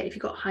pocket. If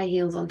you've got high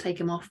heels on, take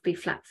them off, be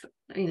flat,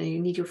 you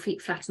need your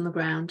feet flat on the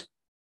ground.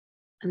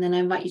 And then I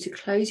invite you to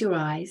close your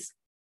eyes,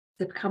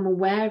 to become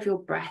aware of your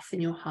breath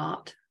and your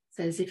heart.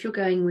 So as if you're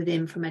going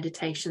within for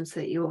meditation, so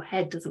that your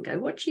head doesn't go,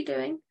 "What's she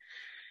doing?"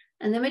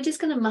 And then we're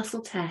just going to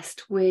muscle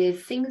test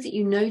with things that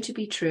you know to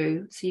be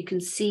true, so you can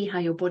see how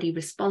your body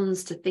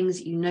responds to things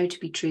that you know to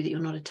be true that you're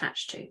not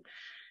attached to.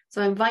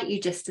 So I invite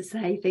you just to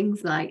say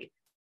things like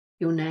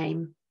your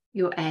name,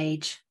 your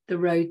age, the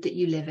road that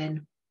you live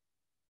in.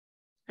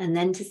 And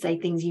then to say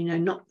things you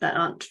know that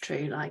aren't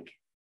true, like,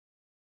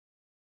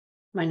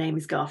 "My name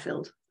is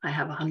Garfield. I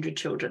have 100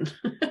 children.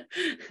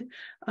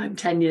 I'm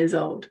 10 years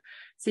old."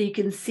 So you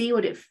can see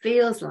what it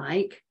feels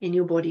like in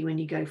your body when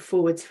you go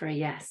forwards for a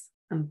yes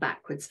and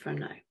backwards for a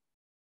no.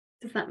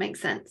 Does that make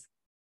sense?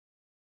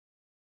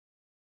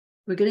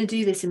 We're going to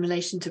do this in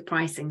relation to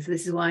pricing. So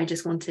this is why I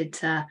just wanted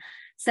to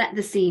set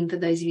the scene for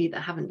those of you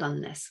that haven't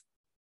done this.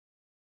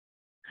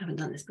 Haven't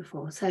done this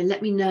before. So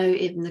let me know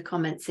in the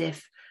comments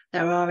if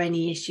there are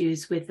any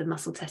issues with the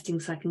muscle testing,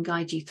 so I can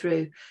guide you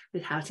through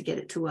with how to get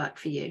it to work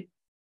for you.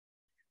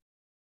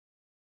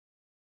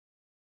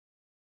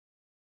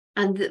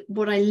 And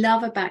what I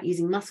love about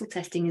using muscle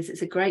testing is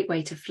it's a great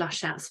way to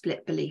flush out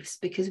split beliefs,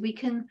 because we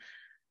can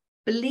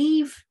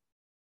believe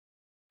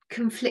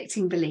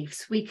conflicting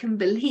beliefs. We can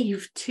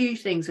believe two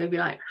things. We'll be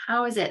like,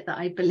 how is it that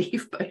I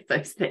believe both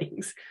those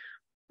things?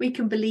 We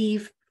can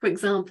believe, for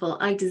example,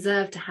 I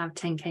deserve to have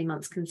 10K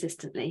months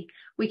consistently.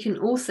 We can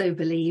also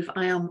believe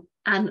I am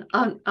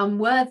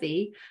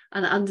unworthy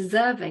and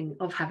undeserving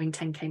of having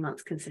 10K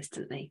months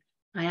consistently.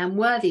 I am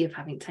worthy of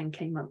having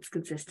 10K months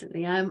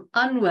consistently. I am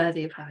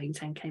unworthy of having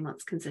 10K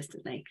months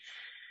consistently.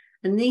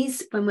 And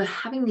these, when we're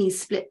having these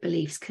split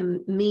beliefs,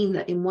 can mean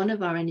that in one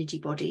of our energy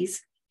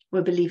bodies,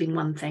 we're believing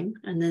one thing,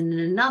 and then in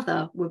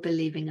another, we're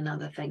believing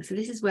another thing. So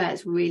this is where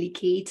it's really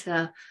key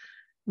to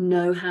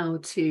know how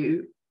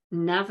to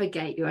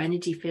navigate your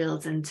energy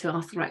fields and to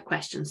ask the right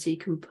questions, so you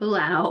can pull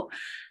out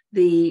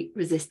the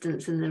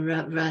resistance and the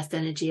reversed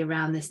energy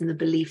around this and the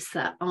beliefs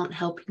that aren't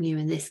helping you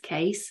in this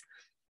case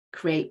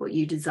create what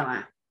you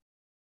desire,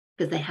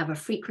 because they have a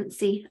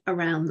frequency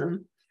around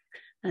them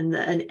and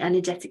an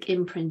energetic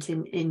imprint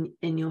in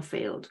your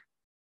field.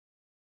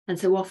 And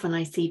so often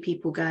I see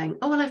people going,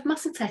 oh, well, I've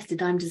muscle tested.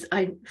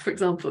 For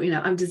example,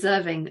 I'm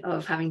deserving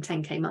of having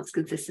 10K months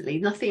consistently.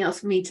 Nothing else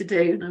for me to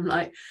do. And I'm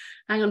like,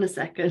 hang on a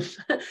second.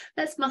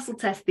 Let's muscle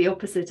test the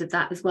opposite of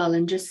that as well,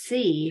 and just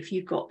see if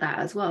you've got that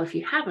as well. If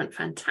you haven't,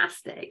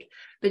 fantastic.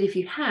 But if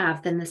you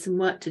have, then there's some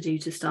work to do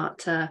to start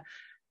to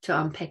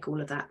unpick all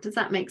of that. Does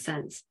that make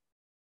sense?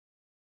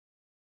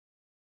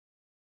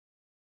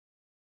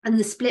 And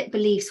the split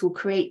beliefs will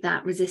create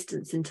that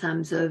resistance in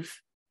terms of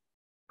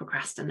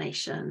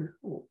procrastination,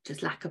 or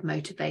just lack of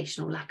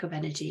motivation, or lack of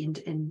energy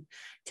in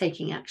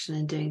taking action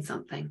and doing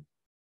something.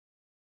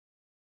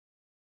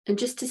 And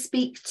just to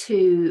speak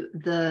to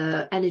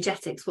the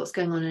energetics, what's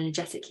going on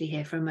energetically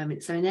here for a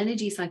moment. So in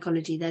energy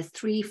psychology, there's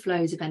 3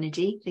 flows of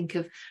energy. Think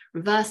of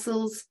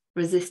reversals,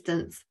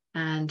 resistance,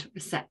 and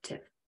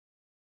receptive,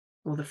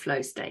 or the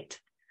flow state.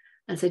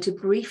 And so to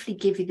briefly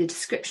give you the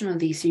description of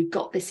these, so you've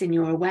got this in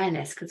your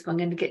awareness, because I'm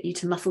going to get you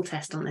to muscle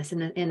test on this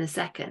in a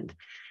second,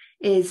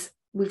 is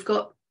we've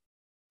got,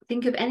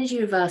 think of energy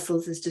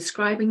reversals as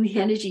describing the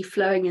energy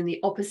flowing in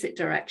the opposite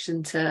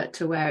direction to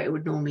where it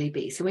would normally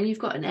be. So when you've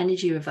got an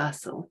energy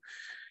reversal,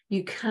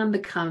 you can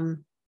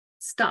become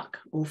stuck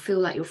or feel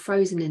like you're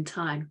frozen in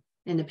time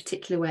in a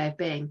particular way of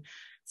being,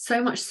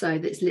 so much so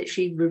that it's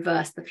literally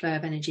reversed the flow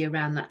of energy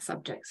around that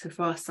subject. So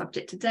for our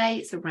subject today,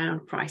 it's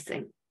around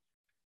pricing.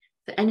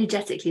 So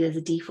energetically, there's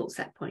a default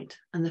set point,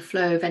 and the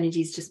flow of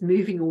energy is just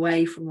moving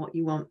away from what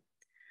you want.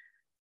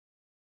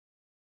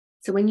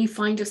 So when you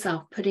find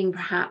yourself putting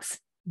perhaps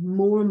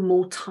more and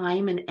more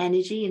time and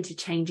energy into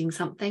changing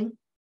something,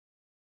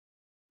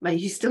 but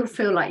you still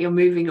feel like you're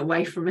moving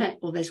away from it,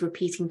 or there's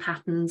repeating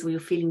patterns, or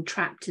you're feeling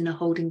trapped in a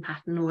holding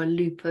pattern or a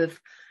loop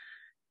of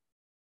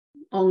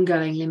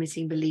ongoing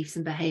limiting beliefs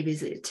and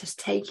behaviors, it's just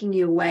taking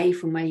you away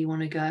from where you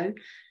want to go,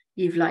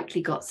 you've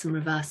likely got some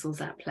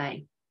reversals at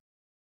play.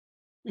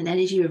 And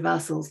energy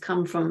reversals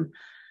come from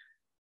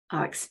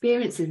our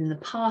experiences in the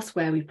past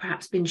where we've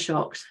perhaps been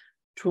shocked,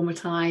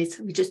 traumatized.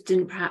 We just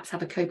didn't perhaps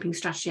have a coping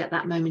strategy at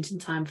that moment in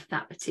time for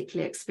that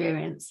particular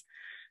experience.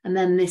 And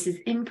then this is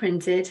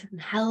imprinted and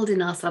held in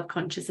our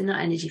subconscious, in our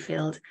energy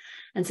field.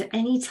 And so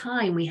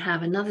anytime we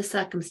have another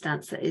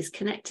circumstance that is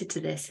connected to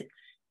this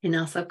in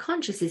our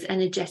subconscious, this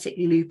energetic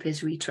loop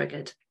is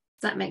re-triggered. Does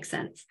that make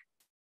sense?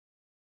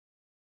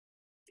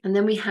 And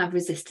then we have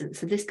resistance.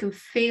 So this can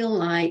feel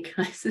like,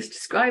 I just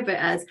describe it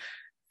as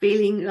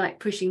feeling like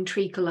pushing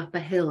treacle up a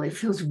hill. It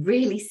feels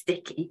really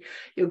sticky.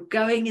 You're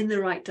going in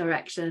the right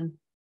direction,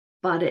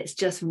 but it's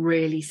just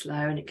really slow,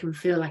 and it can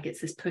feel like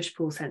it's this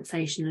push-pull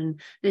sensation.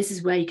 And this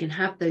is where you can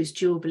have those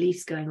dual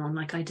beliefs going on,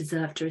 like I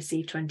deserve to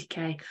receive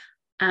 20K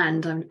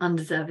and I'm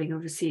undeserving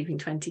of receiving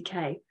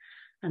 20K.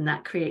 And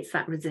that creates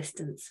that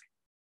resistance.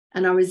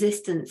 And our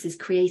resistance is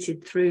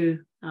created through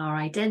our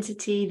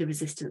identity, the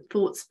resistant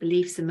thoughts,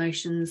 beliefs,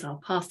 emotions, our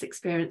past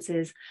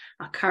experiences,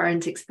 our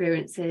current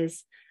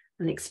experiences,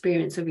 and the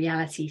experience of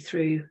reality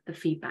through the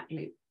feedback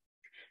loop.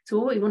 So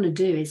what we want to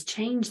do is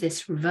change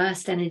this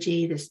reversed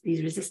energy,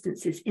 these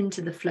resistances,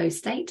 into the flow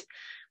state,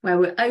 where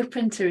we're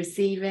open to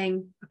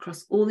receiving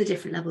across all the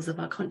different levels of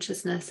our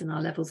consciousness and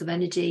our levels of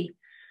energy.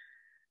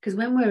 Because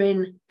when we're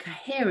in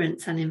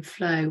coherence and in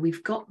flow,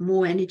 we've got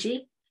more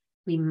energy,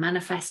 we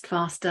manifest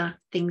faster,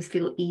 things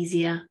feel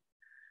easier.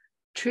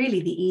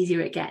 Truly, the easier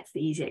it gets,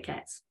 the easier it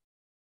gets.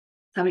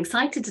 So I'm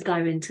excited to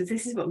dive into, because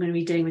this is what I'm going to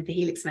be doing with the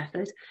Helix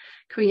method,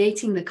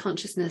 creating the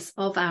consciousness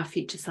of our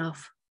future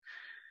self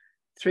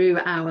through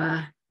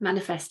our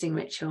manifesting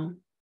ritual.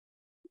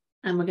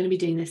 And we're going to be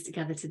doing this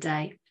together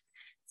today.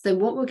 So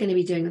what we're going to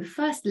be doing, the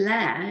first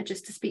layer,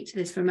 just to speak to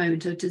this for a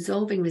moment, of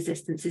dissolving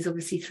resistance is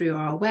obviously through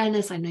our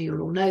awareness. I know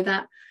you'll all know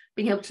that.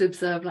 Being able to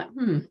observe like,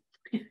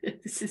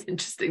 this is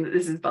interesting that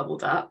this has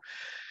bubbled up.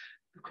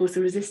 Of course,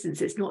 the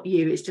resistance, it's not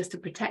you, it's just a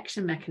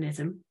protection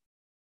mechanism.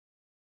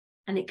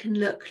 And it can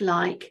look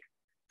like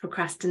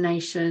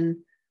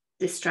procrastination,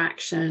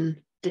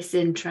 distraction,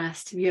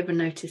 disinterest. Have you ever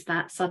noticed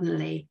that?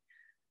 Suddenly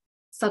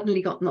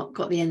not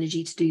got the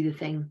energy to do the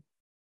thing.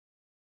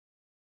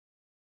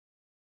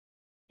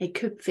 It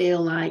could feel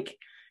like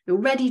you're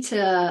ready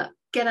to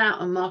get out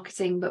on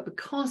marketing, but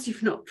because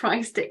you've not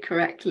priced it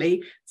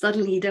correctly,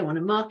 suddenly you don't want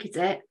to market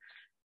it.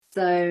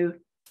 So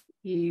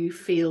you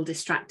feel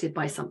distracted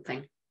by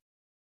something.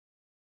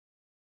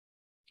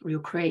 Or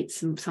you'll create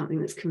something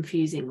that's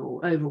confusing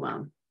or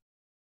overwhelmed.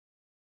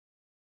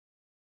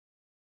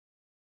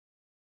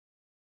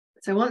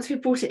 So once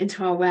we've brought it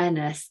into our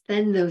awareness,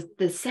 then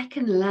the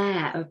second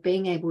layer of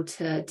being able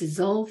to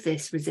dissolve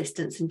this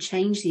resistance and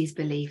change these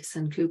beliefs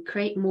and to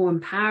create more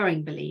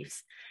empowering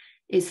beliefs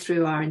is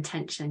through our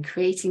intention,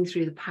 creating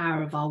through the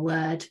power of our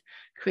word,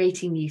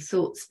 creating new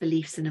thoughts,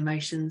 beliefs, and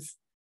emotions.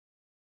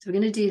 So we're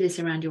going to do this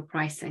around your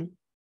pricing.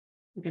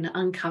 We're going to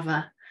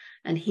uncover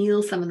and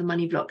heal some of the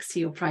money blocks to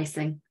your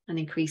pricing and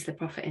increase the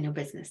profit in your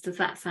business. Does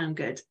that sound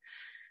good?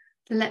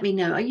 So let me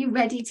know. Are you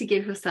ready to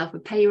give yourself a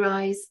pay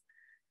rise,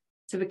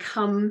 to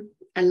become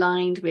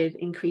aligned with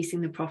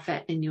increasing the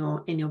profit in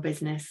your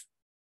business?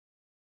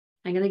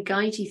 I'm going to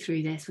guide you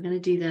through this. We're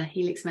going to do the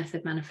Helix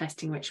method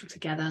manifesting ritual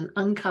together and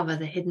uncover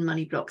the hidden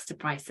money blocks to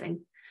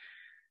pricing,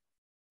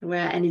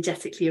 where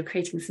energetically you're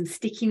creating some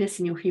stickiness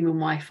in your human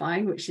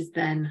Wi-Fi, which is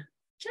then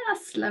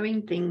just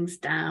slowing things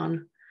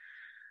down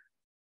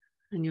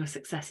and your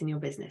success in your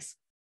business.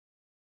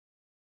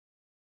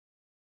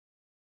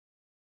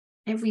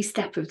 Every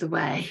step of the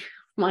way,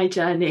 my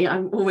journey,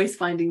 I'm always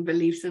finding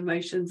beliefs,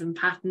 emotions, and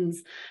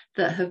patterns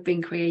that have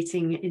been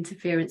creating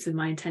interference with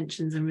my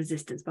intentions and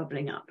resistance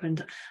bubbling up.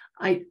 And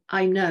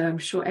I know, I'm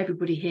sure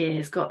everybody here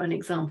has got an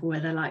example where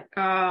they're like,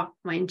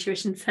 my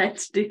intuition said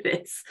to do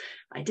this.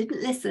 I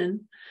didn't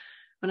listen.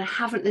 When I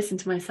haven't listened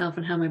to myself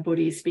and how my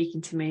body is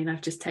speaking to me, and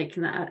I've just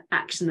taken that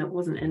action that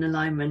wasn't in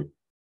alignment,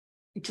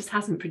 it just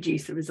hasn't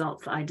produced the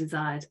results that I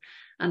desired.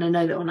 And I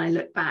know that when I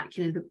look back,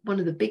 one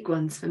of the big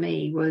ones for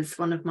me was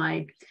one of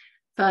my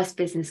first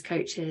business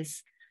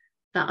coaches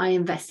that I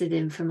invested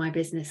in for my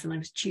business, and I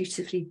was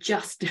dutifully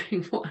just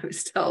doing what I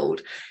was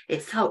told.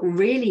 It felt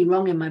really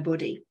wrong in my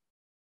body.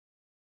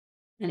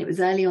 And it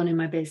was early on in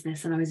my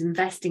business, and I was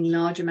investing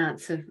large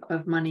amounts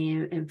of money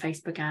in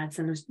Facebook ads,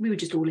 and we were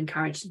just all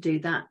encouraged to do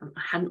that.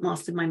 I hadn't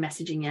mastered my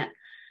messaging yet.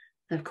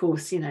 Of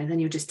course, then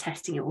you're just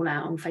testing it all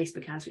out on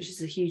Facebook ads, which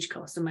is a huge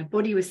cost. And my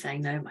body was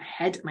saying no,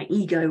 my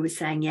ego was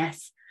saying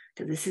yes,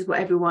 that this is what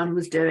everyone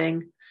was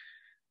doing.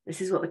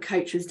 This is what the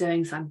coach was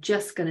doing. So I'm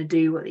just going to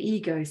do what the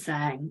ego is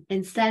saying,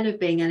 instead of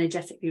being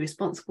energetically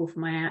responsible for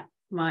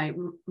my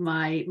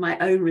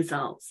own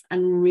results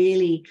and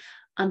really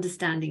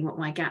understanding what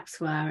my gaps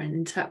were and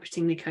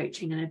interpreting the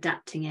coaching and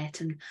adapting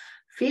it and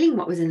feeling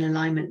what was in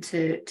alignment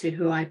to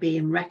who I be,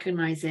 and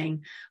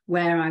recognizing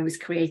where I was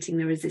creating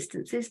the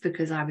resistances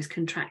because I was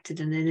contracted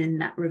and then in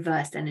that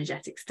reversed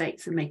energetic state,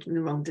 so making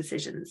the wrong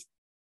decisions.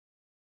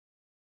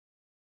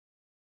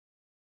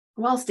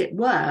 Whilst it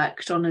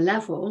worked on a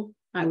level,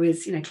 I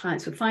was,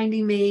 clients were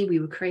finding me, we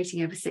were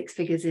creating over 6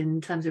 figures in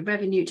terms of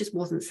revenue. It just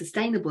wasn't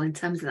sustainable in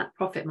terms of that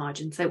profit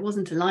margin. So it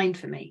wasn't aligned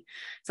for me.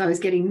 So I was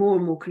getting more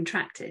and more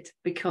contracted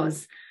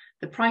because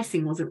the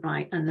pricing wasn't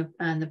right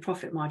and the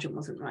profit margin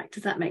wasn't right.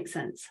 Does that make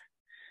sense?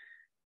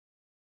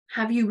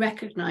 Have you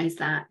recognized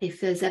that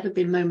if there's ever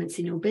been moments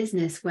in your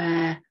business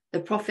where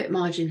the profit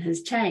margin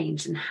has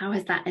changed, and how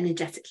has that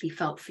energetically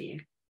felt for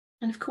you?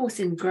 And of course,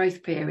 in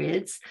growth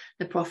periods,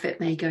 the profit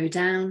may go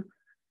down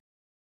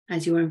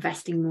as you're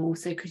investing more.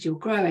 So because you're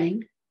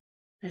growing,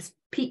 there's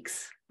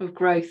peaks of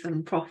growth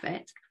and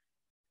profit.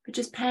 But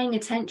just paying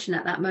attention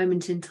at that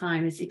moment in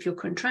time, as if you're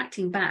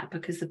contracting back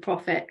because the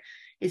profit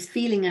is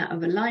feeling out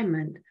of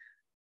alignment,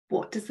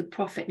 what does the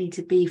profit need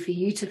to be for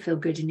you to feel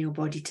good in your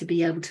body, to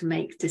be able to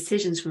make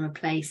decisions from a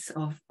place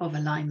of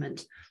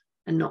alignment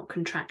and not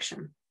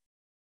contraction?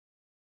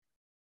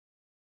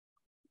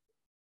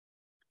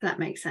 That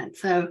makes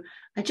sense. So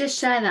I just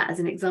share that as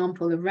an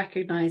example of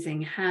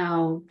recognizing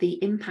how the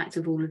impact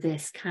of all of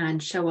this can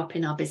show up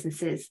in our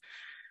businesses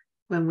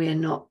when we're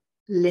not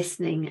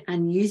listening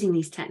and using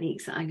these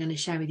techniques that I'm going to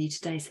share with you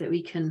today, so that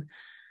we can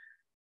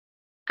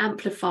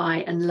amplify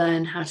and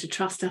learn how to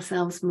trust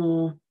ourselves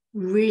more,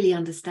 really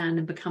understand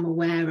and become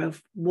aware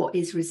of what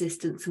is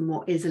resistance and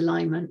what is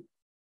alignment,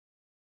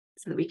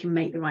 so that we can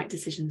make the right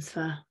decisions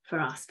for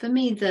us. For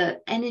me,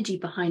 the energy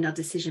behind our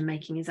decision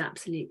making is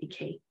absolutely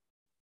key.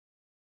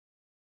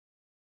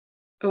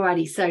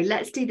 Alrighty, so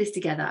let's do this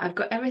together. I've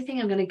got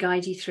everything I'm going to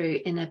guide you through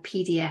in a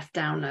PDF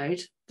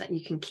download that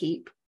you can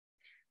keep.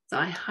 So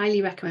I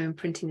highly recommend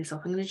printing this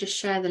off. I'm going to just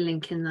share the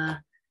link in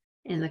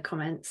the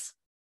comments,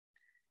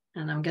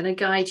 and I'm going to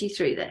guide you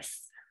through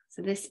this.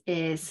 So this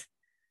is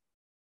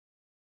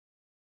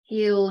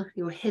Heal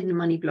Your Hidden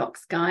Money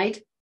Blocks guide.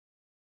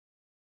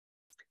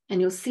 And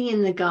you'll see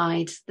in the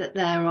guide that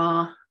there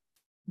are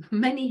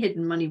many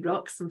hidden money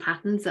blocks and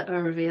patterns that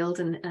are revealed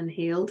and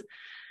healed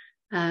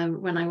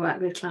when I work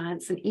with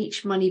clients. And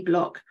each money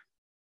block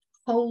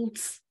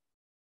holds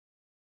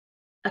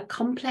a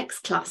complex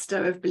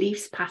cluster of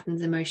beliefs,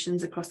 patterns,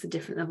 emotions across the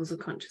different levels of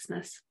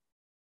consciousness,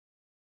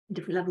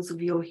 different levels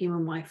of your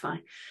human Wi-Fi.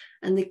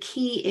 And the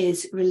key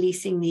is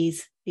releasing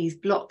these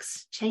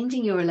blocks,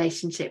 changing your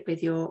relationship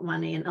with your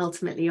money and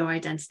ultimately your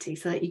identity,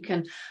 so that you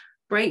can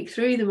break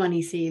through the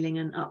money ceiling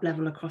and up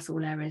level across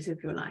all areas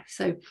of your life.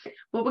 So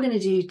what we're going to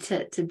do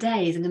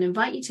today is I'm going to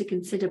invite you to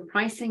consider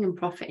pricing and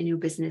profit in your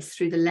business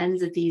through the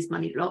lens of these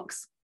money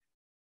blocks.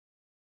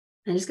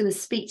 I'm just going to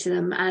speak to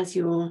them as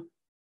you're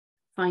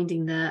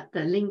finding the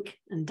link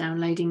and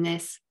downloading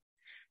this.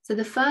 So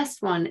the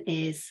first one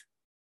is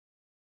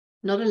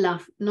not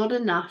enough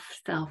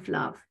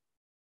self-love.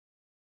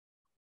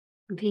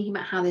 I'm thinking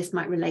about how this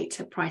might relate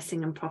to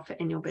pricing and profit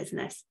in your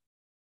business.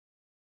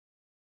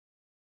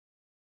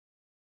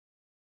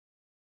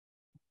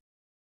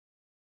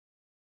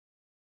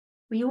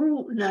 We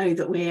all know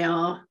that we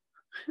are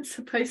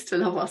supposed to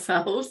love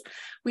ourselves.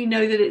 We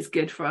know that it's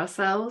good for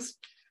ourselves.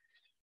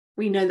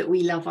 We know that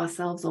we love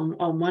ourselves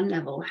on one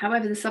level.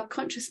 However, the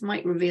subconscious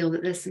might reveal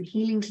that there's some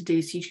healing to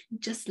do, so you can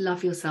just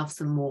love yourself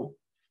some more.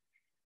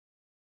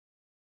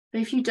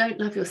 But if you don't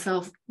love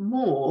yourself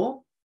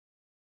more,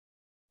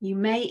 you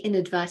may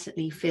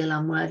inadvertently feel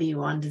unworthy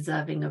or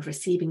undeserving of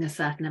receiving a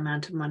certain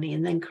amount of money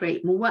and then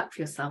create more work for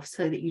yourself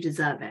so that you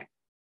deserve it.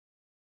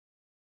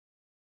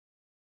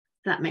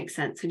 That makes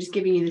sense. So just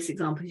giving you this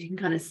example, you can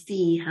kind of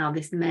see how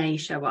this may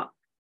show up.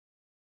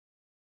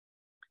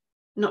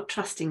 Not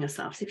trusting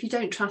yourself. So if you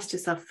don't trust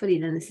yourself fully,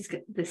 then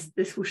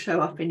this will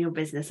show up in your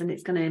business, and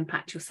it's going to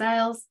impact your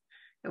sales,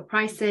 your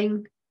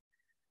pricing.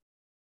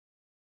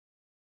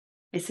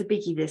 It's a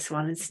biggie, this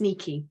one, and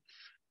sneaky.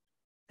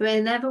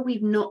 Whenever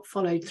we've not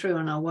followed through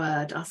on our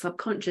word, our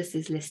subconscious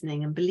is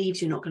listening and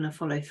believes you're not going to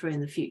follow through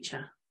in the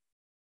future.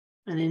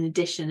 And in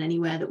addition,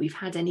 anywhere that we've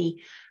had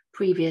any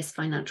previous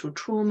financial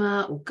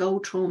trauma or goal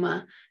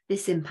trauma,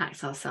 this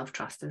impacts our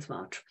self-trust as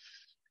well.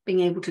 Being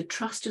able to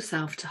trust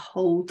yourself to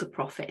hold the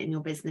profit in your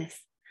business,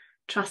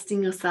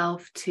 trusting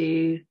yourself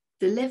to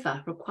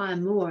deliver, require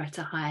more at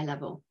a higher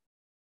level.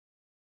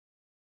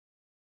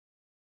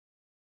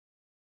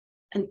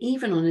 And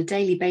even on a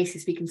daily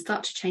basis, we can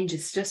start to change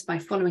this just by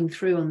following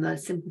through on the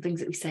simple things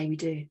that we say we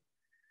do.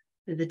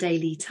 The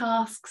daily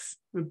tasks,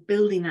 we're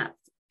building that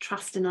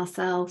trust in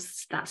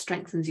ourselves, that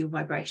strengthens your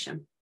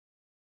vibration.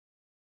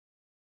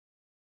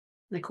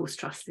 And of course,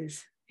 trust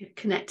is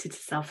connected to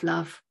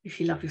self-love. If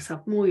you love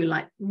yourself more,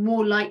 you're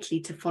more likely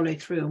to follow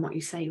through on what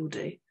you say you'll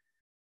do.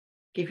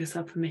 Give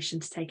yourself permission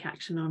to take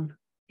action on,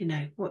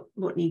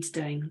 what needs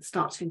doing, and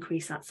start to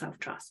increase that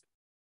self-trust.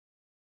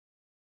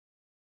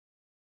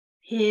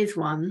 Here's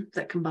one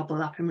that can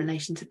bubble up in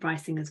relation to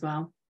pricing as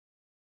well.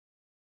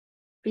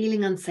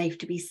 Feeling unsafe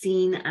to be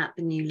seen at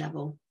the new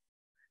level.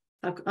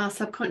 Our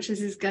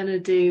subconscious is going to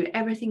do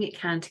everything it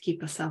can to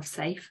keep ourselves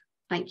safe.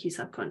 Thank you,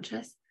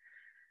 subconscious.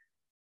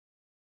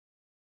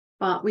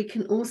 But we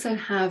can also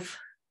have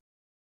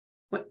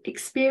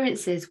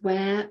experiences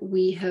where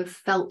we have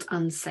felt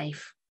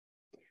unsafe,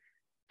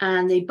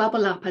 and they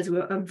bubble up as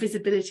our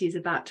visibility is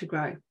about to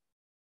grow.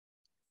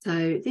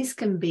 So this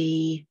can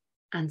be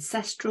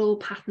ancestral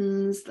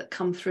patterns that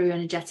come through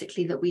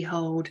energetically that we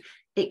hold.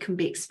 It can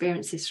be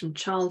experiences from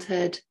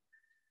childhood.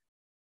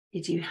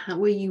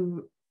 Were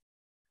you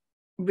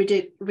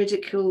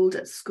ridiculed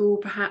at school,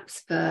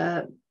 perhaps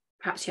you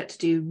had to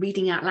do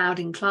reading out loud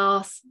in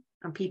class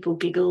and people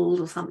giggled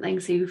or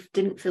something, so you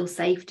didn't feel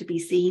safe to be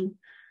seen.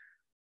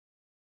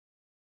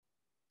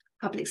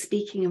 Public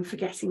speaking and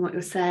forgetting what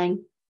you're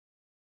saying.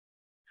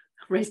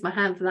 I'll raise my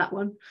hand for that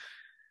one.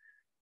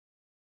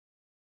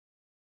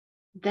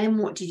 Then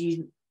what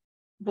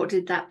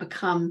did that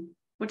become?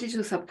 What did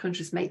your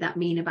subconscious make that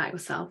mean about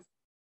yourself?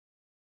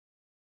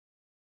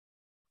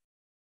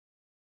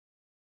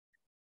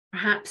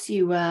 Perhaps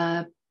you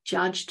were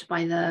judged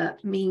by the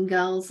mean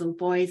girls or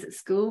boys at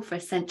school for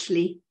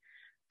essentially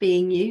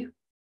being you.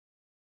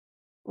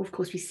 Of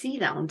course, we see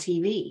that on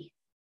TV.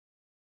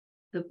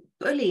 The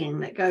bullying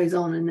that goes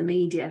on in the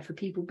media for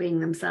people being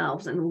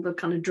themselves and all the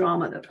kind of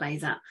drama that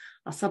plays out.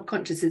 Our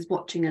subconscious is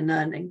watching and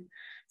learning.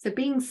 So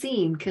being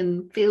seen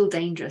can feel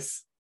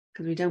dangerous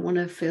because we don't want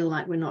to feel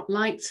like we're not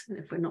liked. And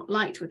if we're not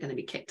liked, we're going to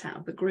be kicked out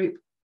of the group.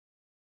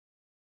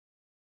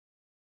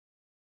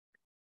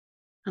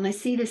 And I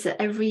see this at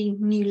every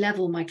new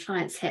level my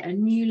clients hit. A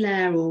new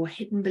layer or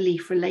hidden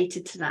belief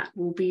related to that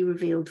will be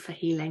revealed for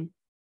healing.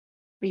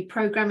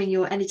 Reprogramming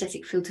your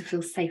energetic field to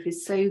feel safe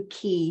is so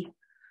key,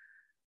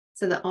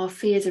 so that our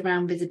fears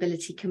around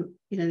visibility can,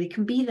 they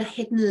can be the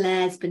hidden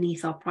layers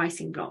beneath our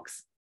pricing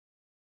blocks.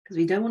 Because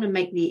we don't want to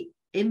make the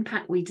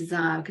impact we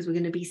desire because we're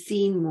going to be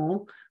seen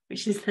more,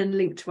 which is then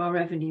linked to our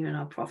revenue and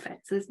our profit.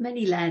 So there's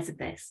many layers of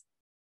this.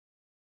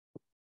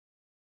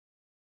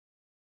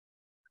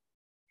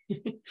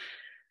 Is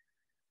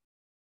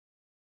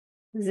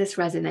this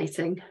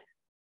resonating?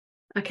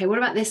 Okay, what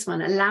about this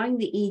one? Allowing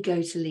the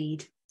ego to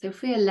lead. So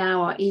if we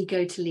allow our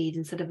ego to lead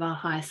instead of our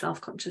higher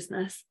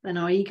self-consciousness, then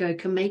our ego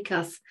can make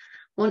us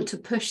want to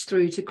push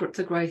through to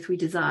the growth we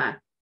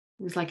desire.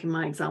 It was like in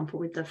my example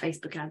with the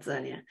Facebook ads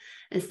earlier.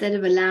 Instead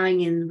of allowing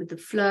in with the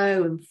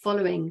flow and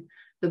following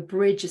the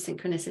bridge of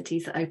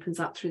synchronicities that opens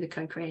up through the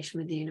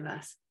co-creation with the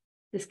universe.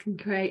 This can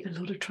create a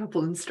lot of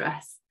trouble and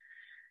stress.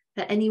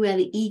 That anywhere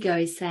the ego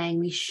is saying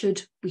we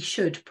should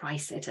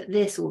price it at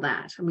this or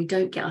that, and we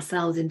don't get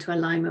ourselves into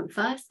alignment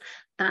first,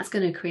 that's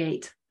going to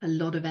create a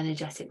lot of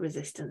energetic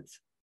resistance.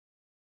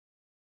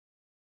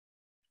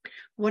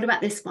 What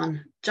about this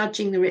one?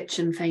 Judging the rich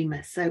and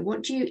famous. So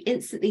what do you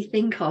instantly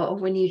think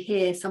of when you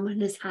hear someone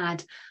has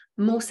had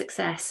more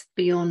success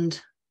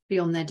beyond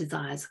their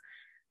desires?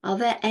 Are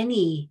there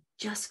any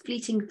just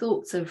fleeting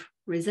thoughts of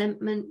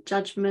resentment,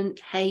 judgment,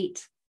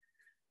 hate?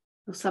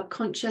 Your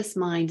subconscious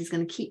mind is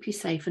going to keep you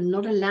safe and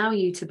not allow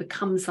you to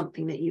become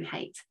something that you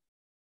hate.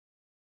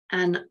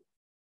 And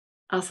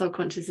our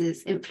subconscious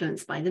is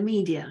influenced by the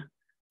media,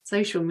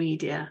 social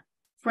media,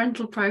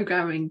 parental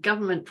programming,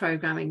 government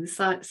programming,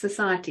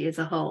 society as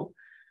a whole.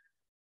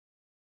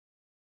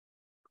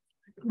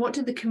 What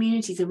do the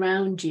communities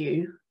around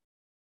you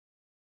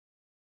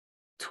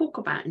talk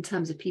about in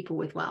terms of people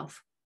with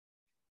wealth?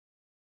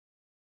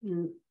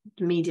 The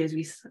media, as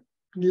we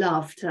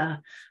love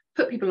to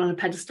put people on a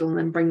pedestal and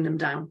then bring them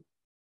down.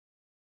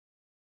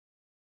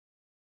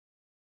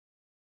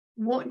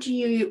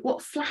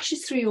 What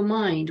flashes through your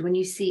mind when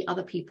you see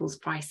other people's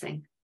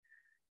pricing?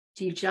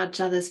 Do you judge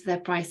others for their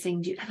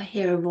pricing? Do you ever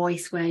hear a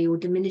voice where you're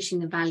diminishing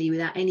the value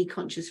without any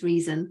conscious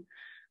reason,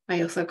 where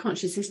your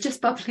subconscious is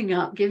just bubbling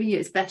up, giving you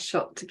its best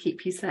shot to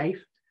keep you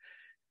safe?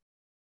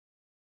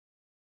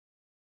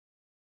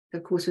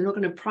 Of course, we're not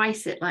going to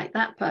price it like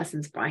that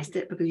person's priced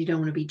it because you don't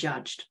want to be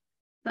judged. Does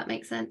that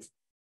make sense?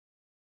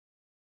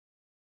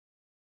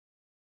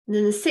 And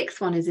then the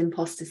sixth one is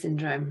imposter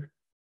syndrome.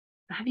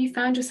 Have you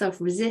found yourself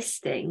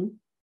resisting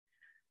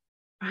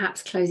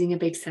perhaps closing a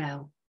big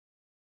sale?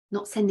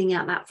 Not sending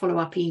out that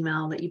follow-up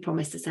email that you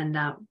promised to send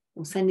out,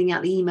 or sending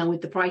out the email with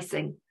the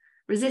pricing,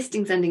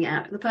 resisting sending it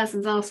out. The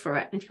person's asked for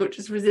it and you're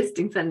just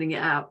resisting sending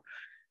it out.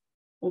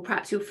 Or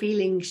perhaps you're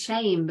feeling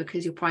shame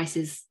because your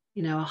prices,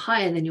 are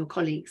higher than your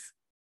colleagues,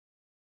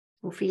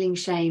 or feeling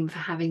shame for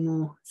having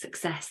more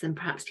success than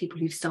perhaps people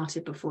who've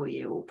started before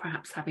you, or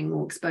perhaps having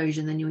more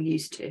exposure than you're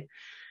used to.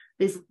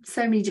 There's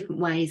so many different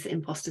ways that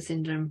imposter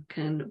syndrome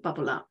can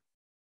bubble up.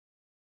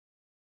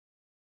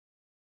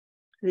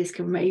 This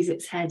can raise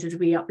its head as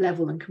we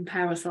up-level and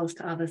compare ourselves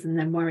to others and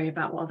then worry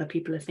about what other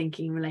people are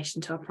thinking in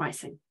relation to our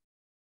pricing.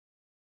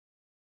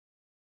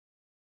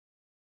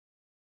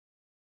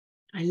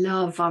 I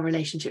love our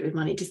relationship with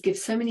money. It just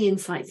gives so many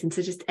insights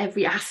into just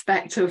every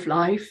aspect of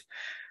life.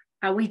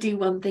 How we do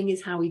one thing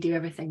is how we do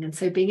everything. And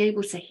so being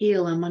able to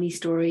heal our money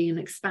story and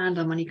expand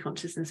our money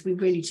consciousness, we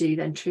really do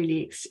then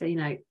truly,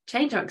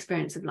 change our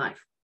experience of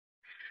life.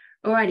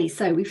 Alrighty,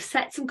 so we've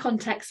set some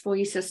context for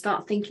you. So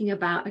start thinking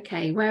about,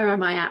 okay, where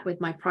am I at with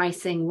my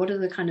pricing? What are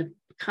the kind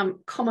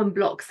of common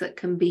blocks that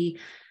can be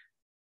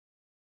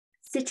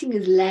sitting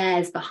as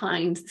layers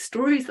behind the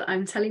stories that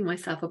I'm telling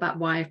myself about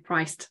why I've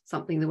priced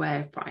something the way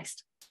I've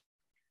priced?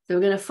 So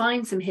we're going to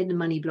find some hidden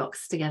money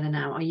blocks together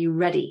now. Are you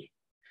ready?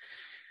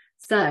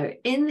 So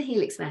in the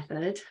Helix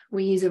method,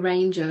 we use a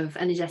range of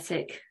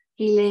energetic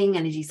healing,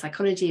 energy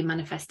psychology, and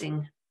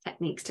manifesting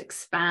techniques to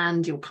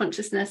expand your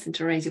consciousness and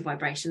to raise your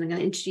vibration. I'm going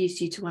to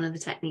introduce you to one of the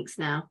techniques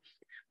now.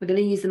 We're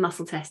going to use the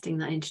muscle testing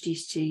that I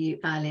introduced to you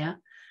earlier.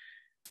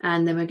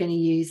 And then we're going to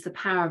use the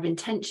power of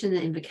intention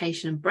and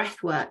invocation and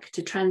breath work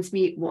to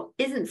transmute what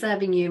isn't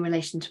serving you in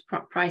relation to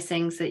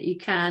pricing so that you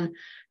can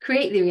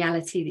create the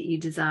reality that you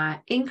desire,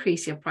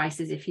 increase your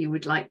prices if you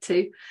would like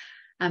to,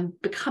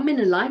 and become in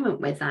alignment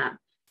with that,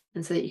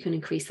 and so that you can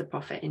increase the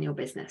profit in your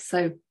business.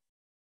 So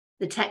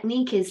the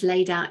technique is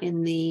laid out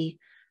in the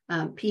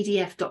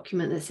PDF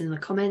document that's in the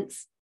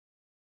comments,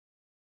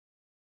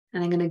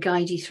 and I'm going to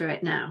guide you through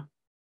it now.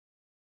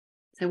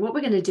 So what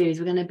we're going to do is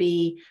we're going to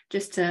be,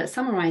 just to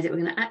summarize it,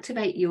 we're going to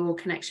activate your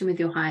connection with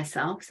your higher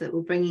self, so that we're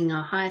bringing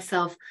our higher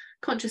self,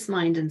 conscious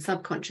mind and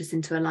subconscious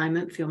into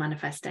alignment for your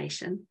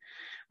manifestation.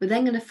 We're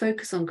then going to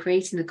focus on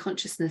creating the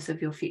consciousness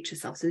of your future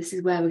self. So this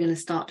is where we're going to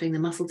start doing the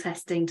muscle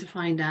testing to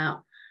find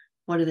out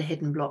what are the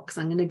hidden blocks.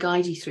 I'm going to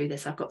guide you through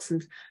this. I've got some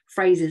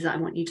phrases that I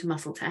want you to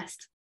muscle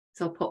test,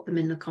 so I'll pop them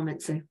in the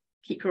comments. So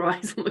keep your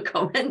eyes on the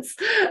comments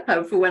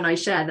for when I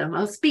share them.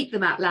 I'll speak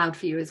them out loud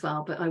for you as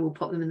well, but I will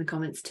pop them in the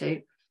comments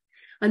too.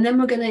 And then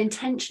we're going to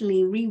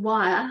intentionally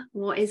rewire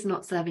what is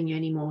not serving you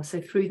anymore. So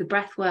through the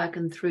breath work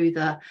and through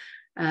the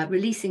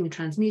releasing and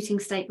transmuting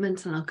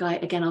statement, and I'll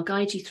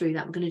guide you through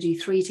that. We're going to do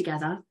 3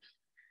 together.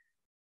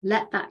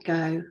 Let that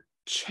go.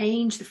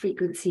 Change the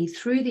frequency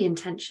through the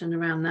intention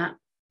around that,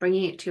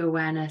 bringing it to your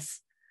awareness,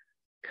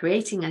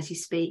 creating as you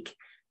speak.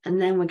 And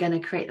then we're going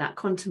to create that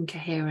quantum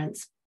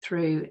coherence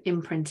through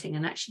imprinting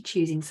and actually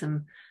choosing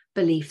some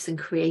beliefs and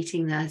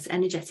creating those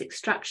energetic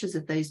structures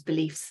of those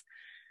beliefs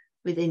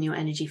within your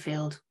energy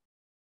field,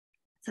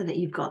 so that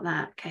you've got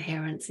that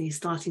coherence and you're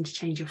starting to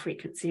change your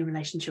frequency in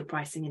relation to your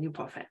pricing and your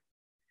profit.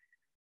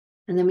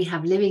 And then we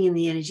have living in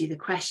the energy of the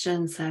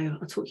question. So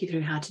I'll talk you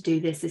through how to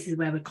do this. This is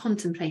where we're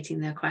contemplating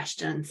the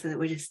question, so that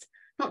we're just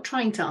not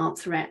trying to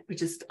answer it, we're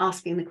just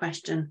asking the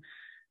question.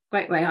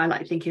 Great way I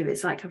like thinking of it,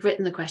 it's like I've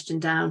written the question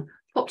down,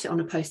 popped it on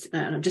a post-it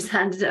note, and I've just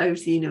handed it over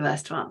to the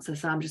universe to answer.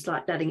 So I'm just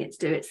like letting it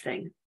do its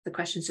thing. The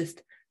question's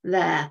just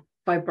there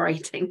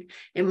vibrating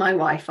in my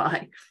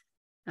Wi-Fi.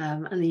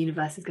 And the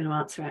universe is going to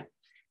answer it.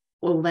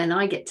 All then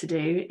I get to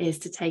do is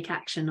to take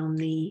action on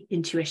the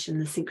intuition,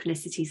 the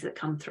synchronicities that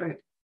come through.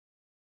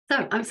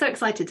 So I'm so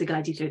excited to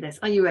guide you through this.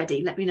 Are you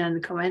ready? Let me know in the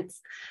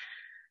comments.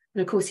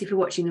 And of course, if you're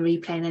watching the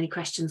replay and any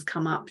questions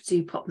come up,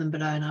 do pop them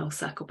below and I will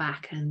circle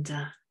back and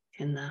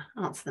can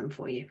answer them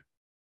for you.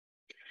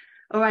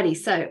 Alrighty,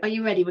 so are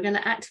you ready? We're going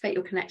to activate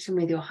your connection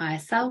with your higher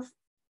self.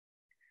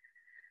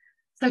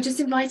 So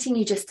just inviting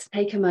you just to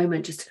take a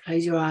moment just to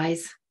close your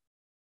eyes.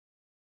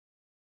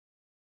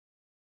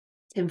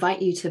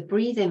 Invite you to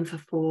breathe in for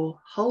 4,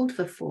 hold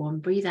for 4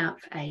 and breathe out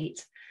for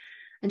 8.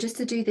 And just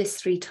to do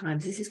this 3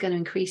 times, this is going to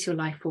increase your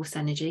life force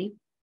energy.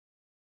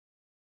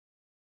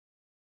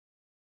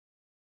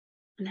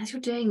 And as you're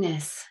doing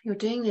this,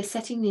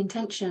 setting the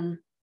intention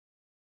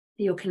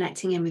that you're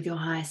connecting in with your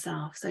higher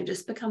self. So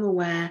just become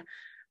aware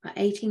about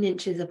 18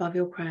 inches above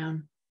your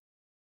crown,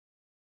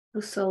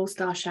 your soul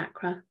star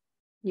chakra,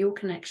 your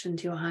connection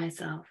to your higher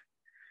self.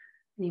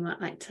 And you might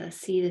like to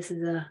see this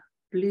as a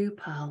blue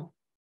pearl.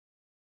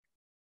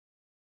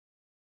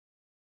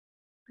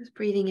 Just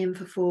breathing in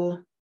for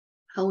 4,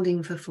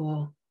 holding for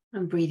 4,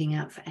 and breathing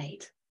out for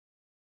 8.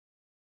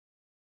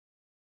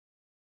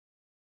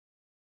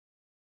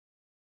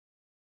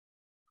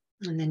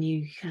 And then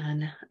you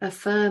can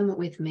affirm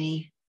with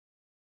me,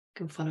 you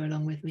can follow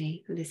along with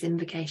me with this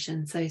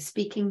invocation. So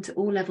speaking to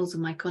all levels of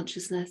my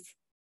consciousness,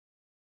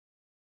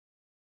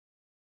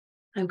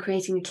 I'm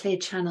creating a clear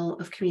channel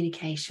of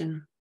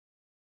communication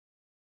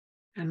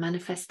and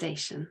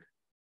manifestation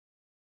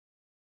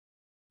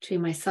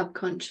between my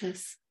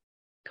subconscious,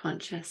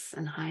 conscious,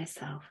 and higher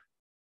self.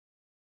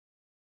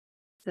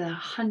 They're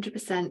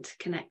 100%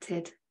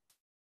 connected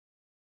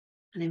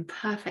and in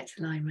perfect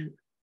alignment,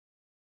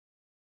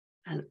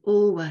 and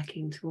all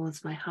working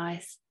towards my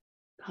highest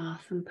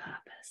path and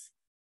purpose.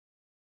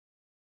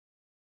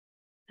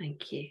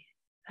 Thank you,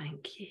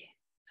 thank you,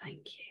 thank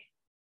you.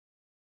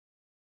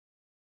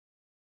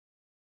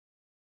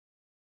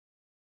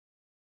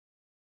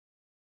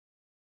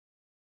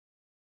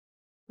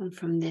 And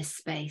from this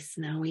space,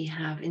 now we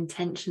have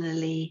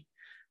intentionally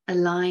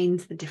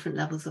aligned the different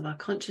levels of our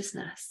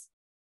consciousness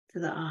so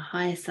that our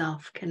higher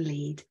self can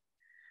lead.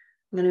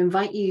 I'm going to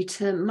invite you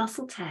to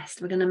muscle test.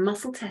 We're going to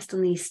muscle test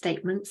on these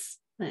statements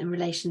in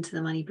relation to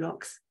the money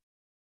blocks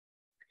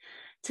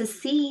to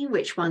see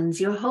which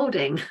ones you're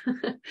holding.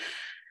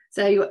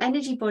 So your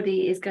energy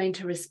body is going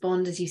to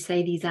respond as you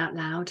say these out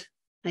loud.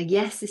 A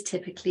yes is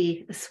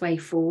typically a sway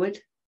forward,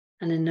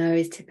 and a no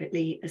is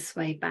typically a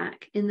sway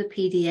back. In the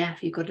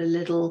PDF, you've got a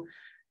little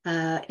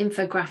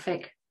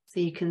infographic so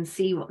you can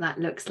see what that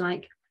looks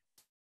like.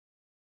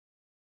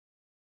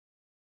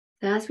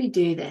 So as we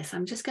do this,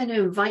 I'm just going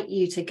to invite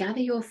you to gather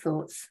your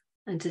thoughts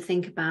and to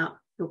think about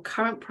your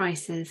current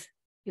prices,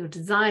 your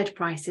desired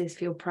prices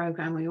for your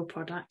program or your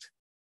product.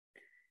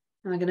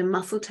 And we're going to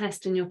muscle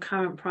test in your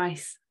current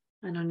price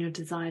and on your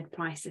desired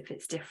price if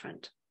it's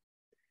different.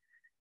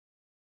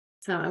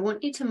 So I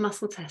want you to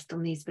muscle test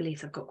on these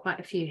beliefs. I've got quite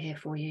a few here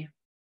for you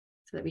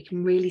so that we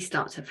can really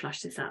start to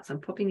flush this out. So I'm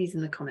popping these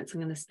in the comments.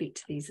 I'm going to speak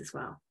to these as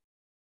well.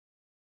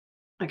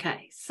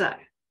 Okay, so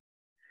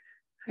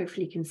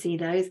hopefully you can see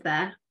those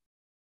there.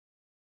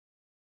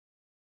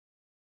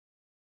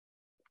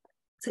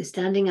 So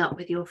standing up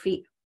with your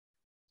feet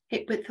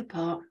hip width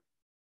apart,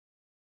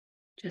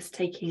 just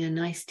taking a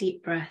nice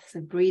deep breath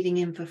and breathing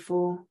in for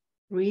 4,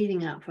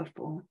 breathing out for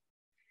 4.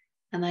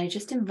 And I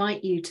just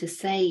invite you to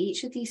say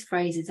each of these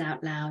phrases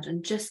out loud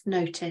and just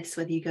notice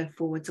whether you go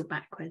forwards or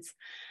backwards,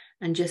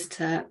 and just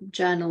to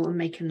journal and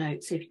make a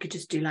note. So if you could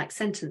just do like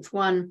sentence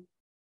 1,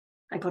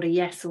 I got a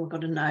yes or I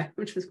got a no,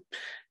 which was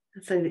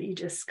so that you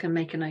just can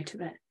make a note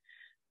of it.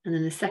 And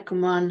then the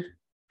second one,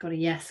 got a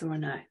yes or a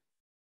no.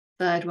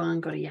 Third one,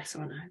 got a yes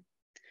or a no.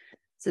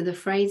 So the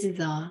phrases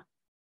are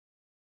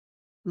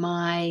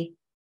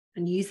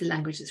and use the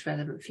language that's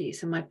relevant for you.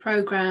 So my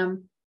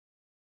program,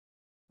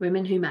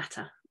 Women Who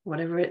Matter,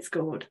 whatever it's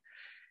called,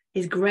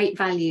 is great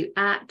value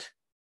at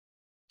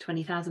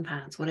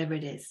 £20,000, whatever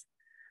it is,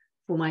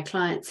 for my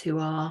clients who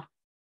are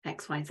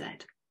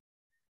XYZ.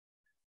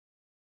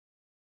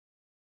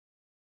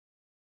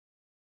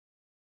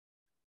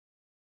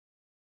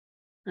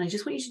 And I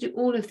just want you to do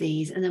all of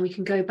these, and then we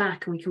can go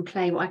back and we can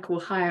play what I call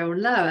higher or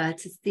lower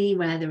to see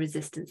where the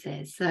resistance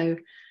is. So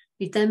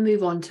we then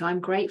move on to, I'm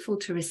grateful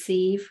to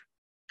receive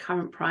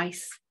current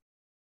price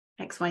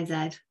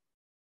XYZ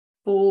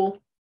for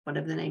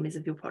whatever the name is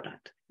of your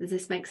product. Does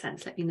this make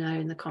sense? Let me know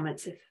in the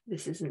comments if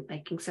this isn't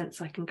making sense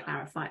so I can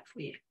clarify it for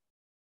you.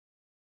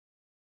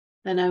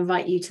 Then I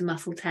invite you to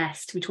muscle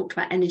test. We talked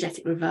about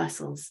energetic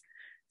reversals. So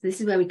this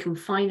is where we can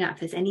find out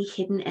if there's any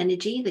hidden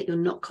energy that you're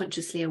not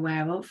consciously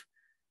aware of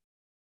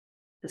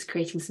that's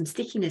creating some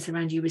stickiness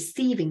around you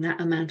receiving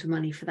that amount of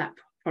money for that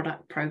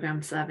product,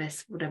 program,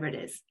 service, whatever it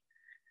is.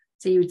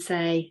 So you would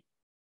say,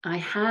 I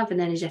have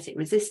an energetic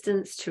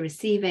resistance to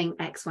receiving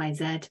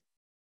XYZ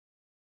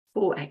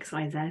for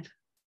XYZ, and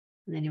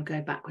then you'll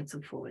go backwards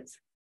and forwards.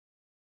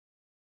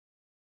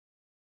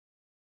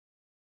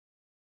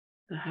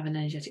 So I have an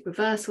energetic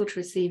reversal to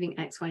receiving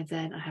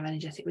XYZ. I have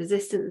energetic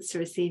resistance to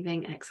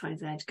receiving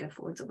XYZ, go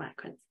forwards or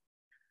backwards.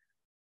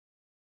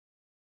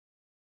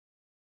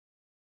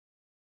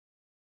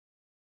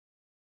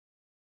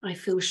 I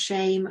feel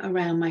shame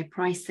around my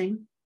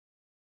pricing.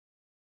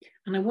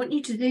 And I want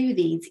you to do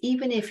these,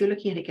 even if you're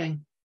looking at it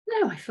going,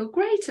 no, I feel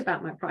great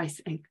about my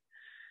pricing.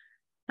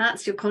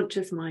 That's your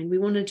conscious mind. We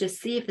want to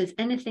just see if there's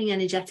anything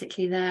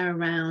energetically there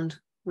around.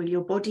 Will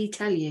your body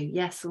tell you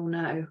yes or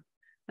no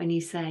when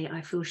you say,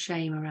 I feel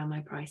shame around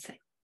my pricing?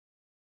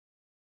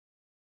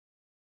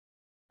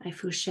 I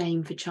feel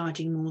shame for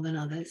charging more than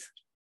others.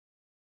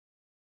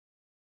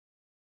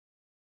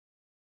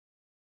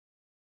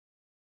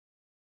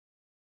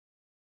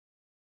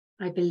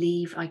 I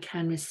believe I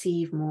can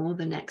receive more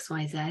than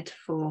XYZ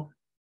for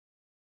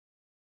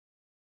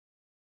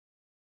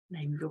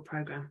name of your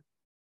program,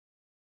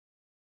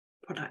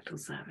 product or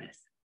service.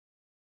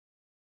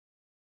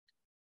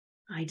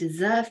 I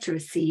deserve to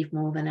receive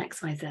more than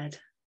XYZ,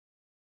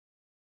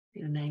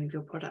 the name of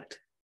your product,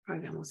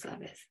 program or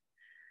service.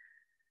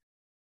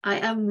 I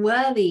am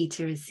worthy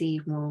to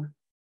receive more.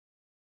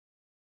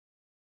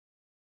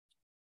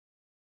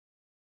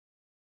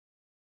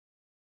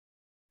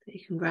 So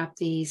you can grab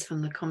these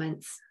from the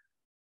comments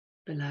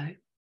below.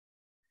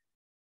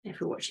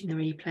 If you're watching the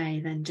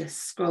replay, then just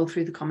scroll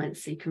through the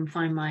comments so you can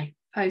find my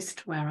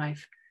post where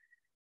I've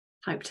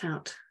typed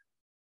out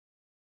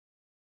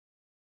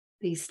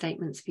these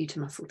statements for you to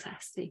muscle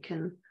test. So you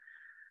can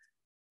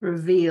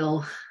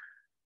reveal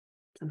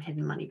some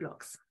hidden money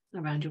blocks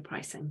around your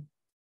pricing.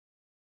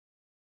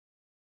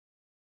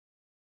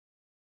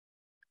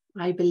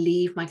 I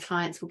believe my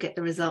clients will get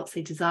the results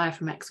they desire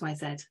from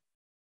XYZ.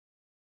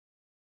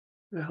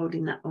 We're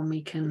holding that one.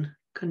 We can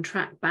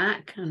contract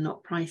back and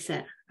not price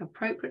it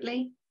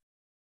appropriately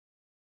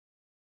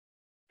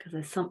because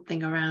there's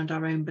something around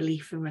our own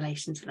belief in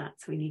relation to that.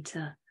 So we need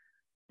to,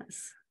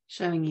 that's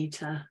showing you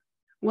to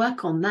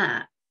work on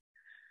that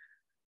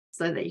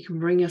so that you can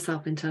bring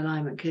yourself into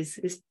alignment. Because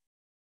is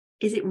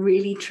it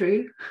really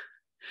true?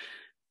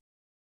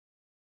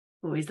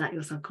 Or is that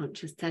your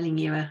subconscious telling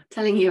you a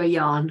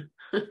yarn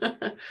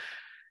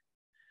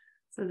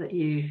so that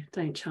you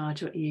don't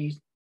charge what you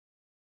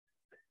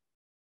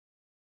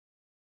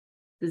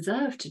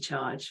deserve to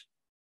charge?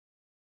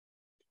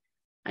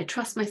 I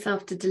trust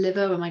myself to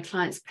deliver when my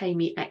clients pay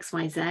me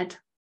XYZ.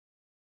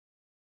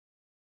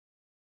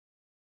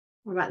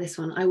 What about this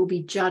one? I will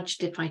be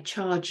judged if I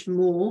charge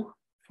more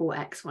for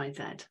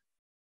XYZ.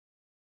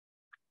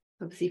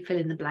 Obviously, fill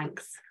in the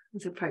blanks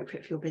as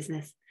appropriate for your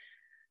business.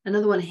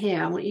 Another one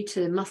here, I want you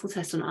to muscle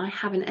test on. I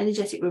have an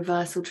energetic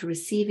reversal to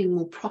receiving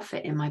more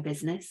profit in my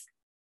business.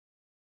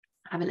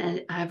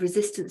 I have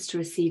resistance to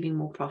receiving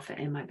more profit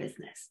in my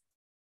business.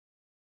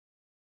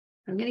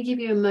 I'm going to give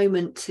you a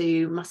moment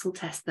to muscle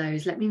test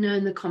those. Let me know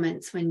in the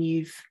comments when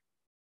you've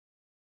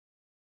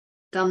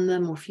done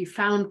them, or if you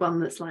found one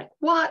that's like,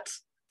 what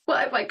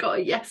have I got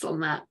a yes on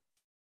that?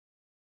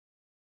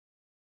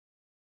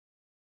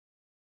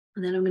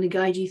 And then I'm going to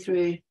guide you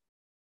through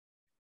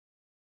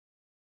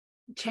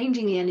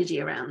changing the energy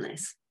around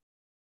this.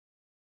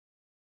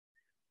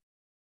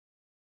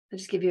 I'll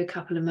just give you a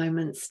couple of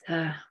moments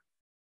to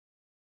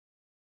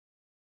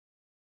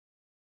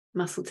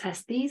muscle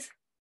test these.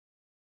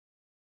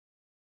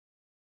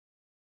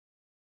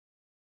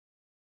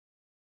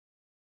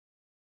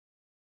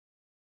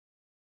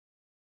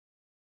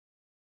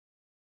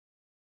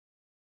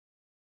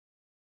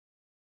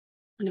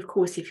 And of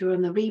course, if you're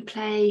on the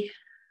replay,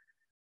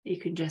 you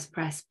can just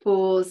press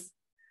pause.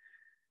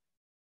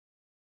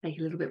 Take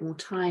a little bit more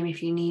time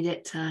if you need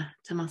it to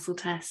muscle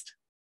test.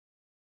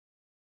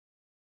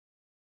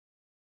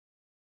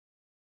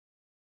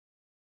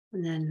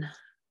 And then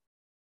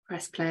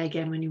press play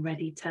again when you're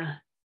ready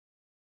to,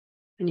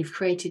 and you've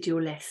created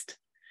your list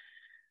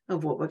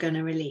of what we're going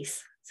to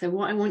release. So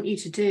what I want you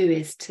to do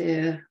is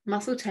to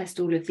muscle test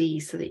all of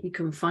these so that you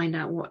can find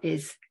out what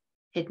is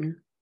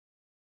hidden.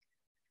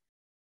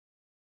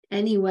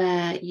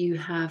 Anywhere you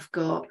have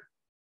got,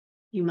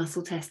 you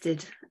muscle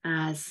tested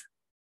as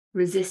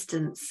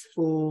resistance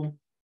for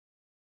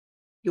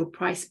your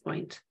price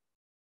point,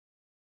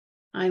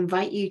 I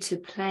invite you to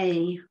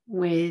play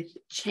with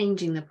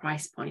changing the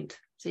price point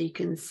so you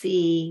can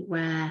see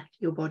where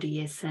your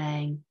body is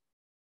saying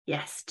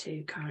yes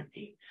to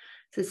currently.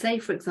 So say,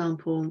 for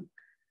example,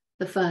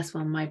 the first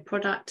one, my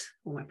product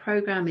or my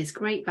program is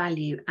great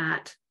value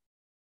at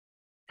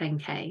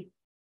 10K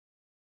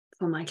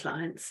for my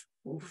clients,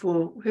 or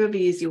for whoever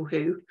is your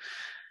who,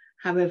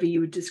 however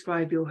you would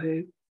describe your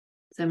who.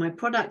 So my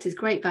product is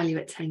great value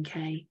at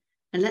 10K.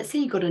 And let's say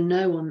you got a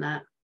no on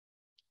that.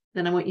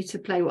 Then I want you to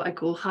play what I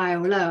call higher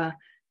or lower.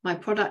 My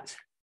product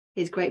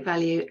is great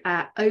value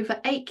at over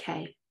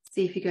 8K.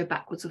 See if you go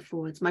backwards or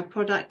forwards. My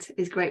product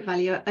is great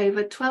value at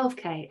over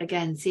 12K.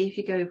 Again, see if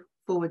you go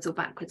forwards or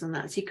backwards on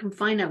that. So you can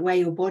find out where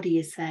your body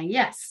is saying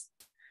yes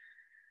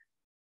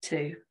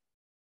to.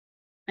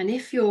 And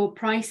if your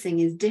pricing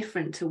is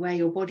different to where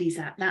your body's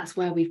at, that's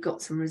where we've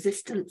got some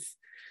resistance.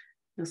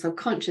 Your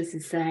subconscious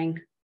is saying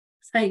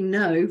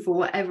no for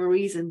whatever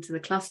reason to the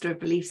cluster of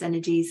beliefs,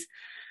 energies,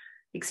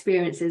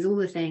 experiences, all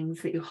the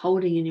things that you're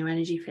holding in your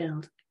energy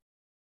field.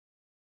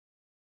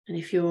 And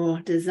if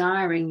you're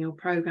desiring your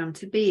program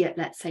to be at,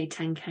 let's say,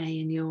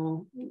 10K and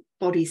your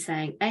body's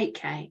saying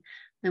 8K,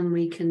 And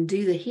we can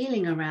do the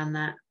healing around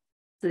that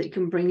so that you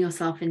can bring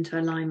yourself into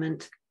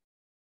alignment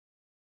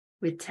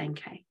with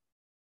 10K. Does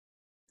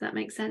that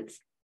make sense?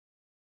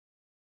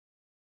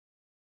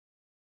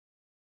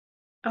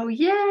 Oh,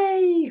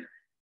 yay!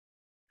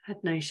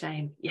 Had no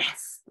shame.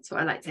 Yes, that's what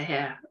I like to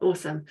hear.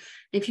 Awesome.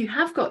 If you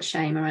have got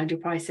shame around your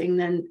pricing,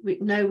 then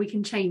we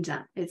can change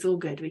that. It's all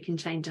good. We can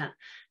change that.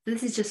 So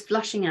this is just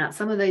flushing out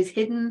some of those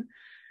hidden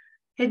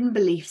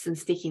beliefs and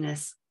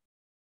stickiness.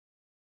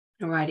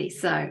 Alrighty,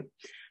 so,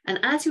 and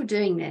as you're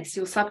doing this,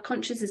 your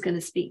subconscious is going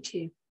to speak to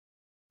you.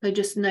 So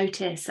just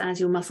notice as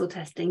you're muscle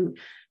testing,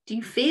 do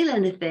you feel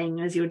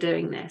anything as you're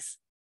doing this?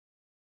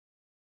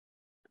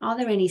 Are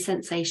there any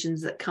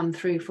sensations that come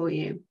through for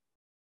you?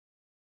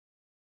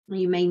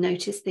 You may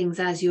notice things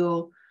as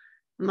you're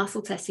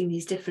muscle testing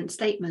these different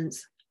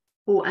statements,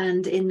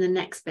 and in the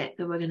next bit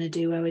that we're going to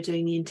do, where we're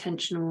doing the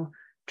intentional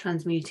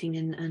transmuting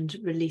and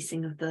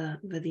releasing of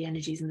the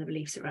energies and the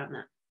beliefs around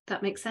that.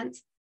 That makes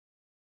sense?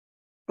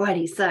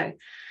 Alrighty, so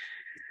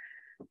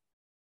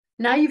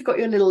now you've got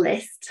your little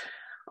list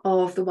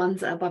of the ones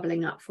that are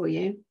bubbling up for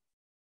you.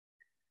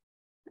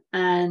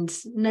 And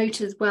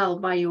note as well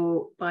by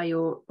your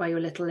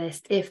little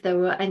list if there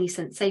were any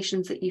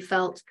sensations that you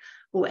felt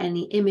or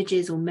any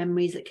images or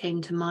memories that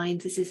came to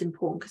mind. This is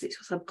important because it's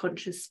your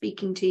subconscious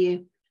speaking to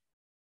you.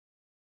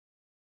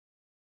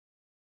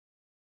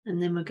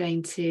 And then we're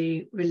going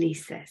to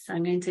release this.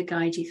 I'm going to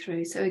guide you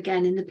through. So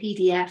again, in the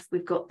PDF,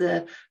 we've got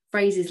the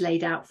phrases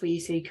laid out for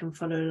you so you can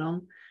follow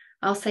along.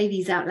 I'll say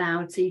these out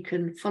loud so you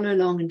can follow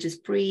along and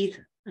just breathe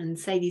and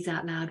say these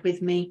out loud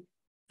with me.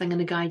 I'm going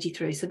to guide you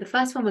through. So the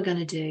first one we're going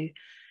to do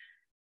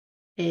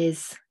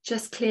is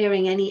just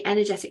clearing any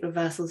energetic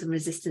reversals and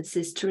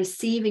resistances to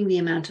receiving the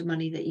amount of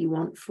money that you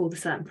want for the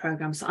certain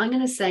program. So I'm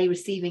going to say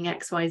receiving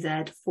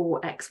XYZ for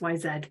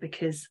XYZ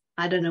because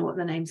I don't know what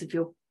the names of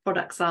your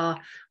products are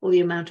or the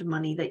amount of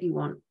money that you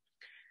want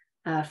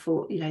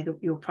for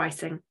your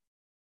pricing.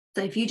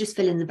 So if you just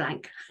fill in the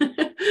blank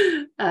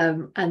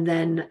and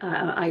then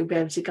I'll be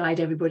able to guide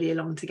everybody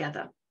along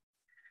together.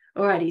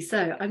 Alrighty, so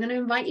I'm going to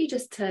invite you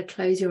just to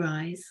close your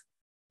eyes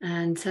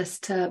and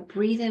just to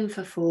breathe in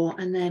for 4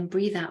 and then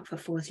breathe out for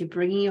 4. So you're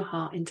bringing your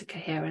heart into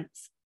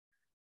coherence.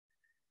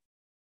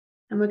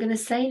 And we're going to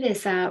say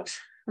this out.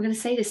 We're going to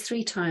say this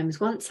 3 times,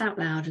 once out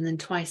loud and then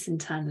twice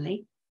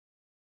internally.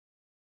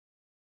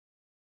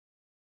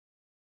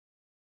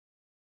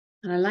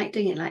 And I like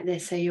doing it like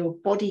this so your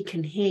body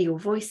can hear your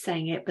voice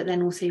saying it, but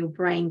then also your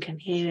brain can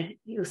hear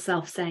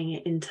yourself saying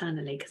it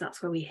internally because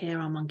that's where we hear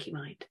our monkey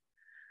mind.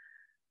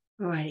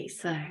 Alrighty,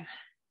 so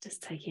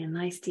just taking a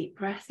nice deep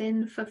breath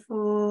in for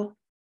 4,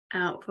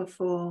 out for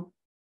 4.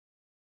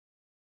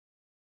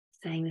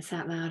 Saying this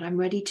out loud. I'm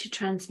ready to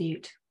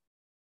transmute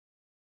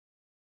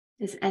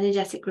this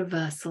energetic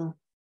reversal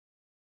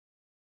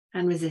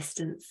and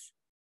resistance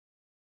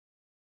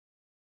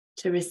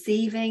to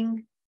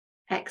receiving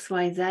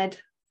XYZ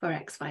for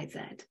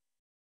XYZ.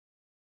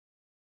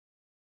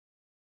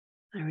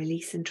 I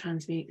release and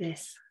transmute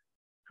this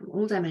from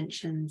all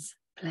dimensions,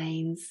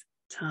 planes,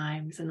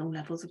 times, and all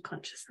levels of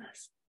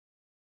consciousness.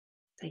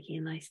 Taking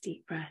a nice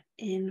deep breath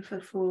in for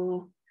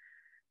 4,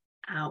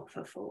 out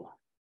for 4.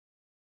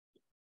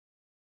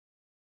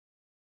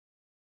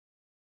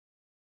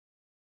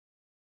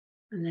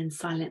 And then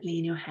silently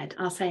in your head,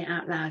 I'll say it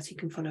out loud so you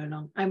can follow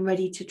along. I'm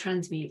ready to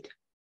transmute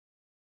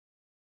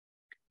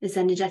this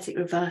energetic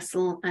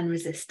reversal and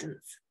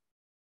resistance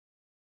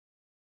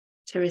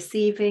to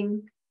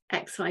receiving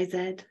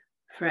XYZ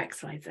for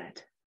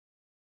XYZ.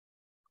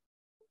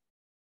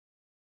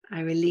 I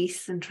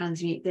release and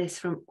transmute this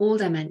from all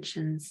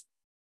dimensions,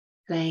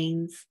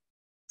 planes,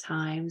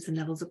 times, and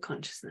levels of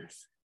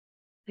consciousness.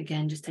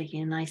 Again, just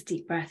taking a nice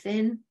deep breath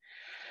in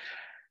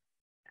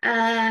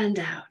and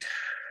out.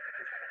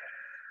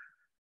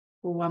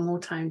 One more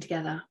time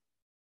together.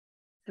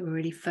 So we're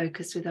really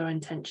focused with our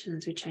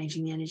intentions. We're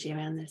changing the energy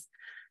around this.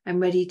 I'm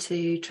ready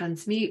to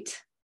transmute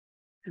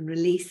and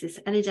release this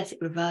energetic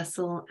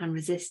reversal and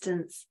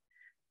resistance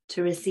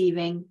to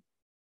receiving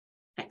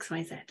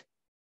XYZ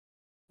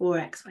or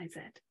XYZ.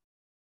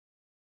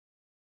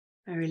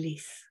 I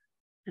release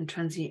and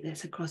transmute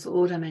this across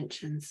all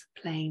dimensions,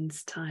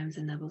 planes, times,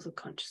 and levels of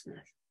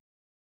consciousness.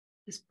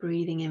 Just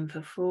breathing in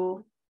for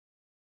 4,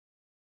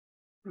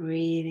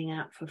 breathing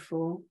out for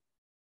 4.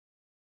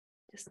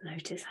 Just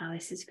notice how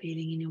this is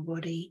feeling in your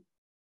body.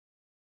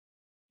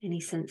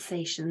 Any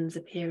sensations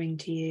appearing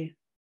to you.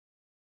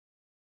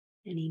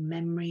 Any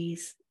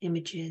memories,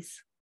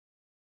 images.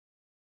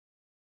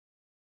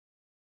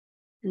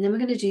 And then we're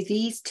going to do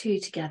these 2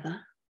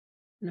 together.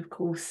 And of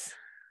course,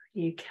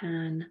 you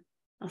can,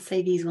 I'll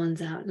say these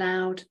ones out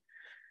loud.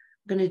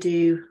 I'm going to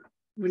do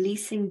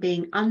releasing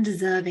being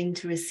undeserving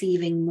to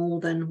receiving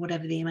more than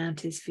whatever the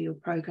amount is for your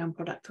program,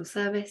 product, or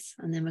service.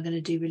 And then we're going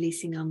to do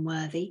releasing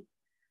unworthy.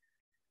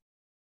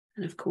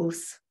 And of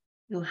course,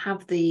 you'll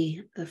have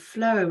the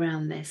flow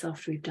around this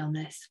after we've done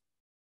this.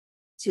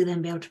 So you'll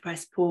then be able to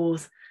press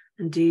pause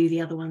and do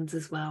the other ones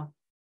as well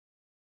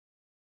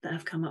that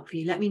have come up for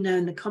you. Let me know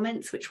in the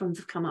comments which ones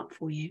have come up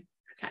for you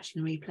for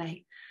catching the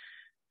replay.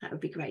 That would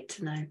be great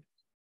to know.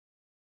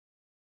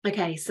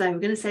 Okay, so we're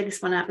going to say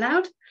this one out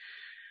loud.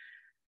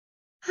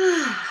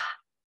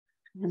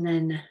 And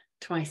then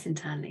twice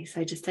internally.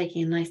 So just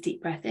taking a nice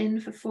deep breath in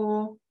for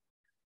 4,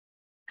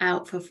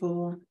 out for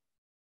 4.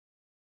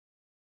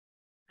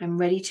 I'm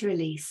ready to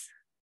release.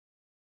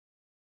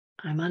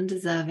 I'm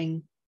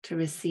undeserving to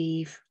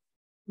receive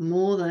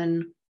more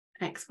than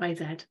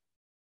XYZ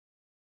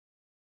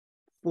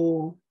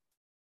for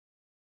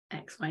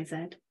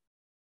XYZ.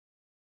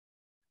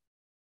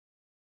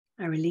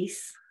 I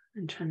release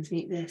and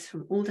transmute this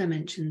from all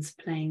dimensions,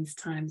 planes,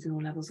 times, and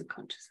all levels of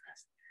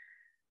consciousness.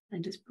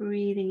 And just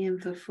breathing in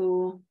for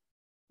 4,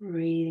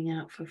 breathing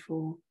out for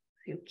 4.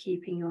 So you're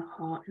keeping your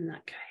heart in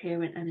that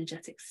coherent,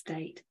 energetic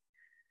state.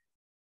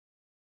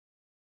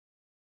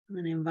 I'm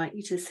going to invite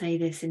you to say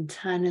this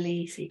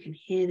internally so you can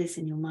hear this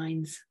in your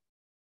mind's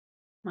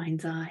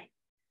eye.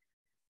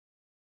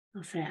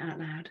 I'll say it out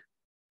loud.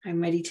 I'm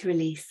ready to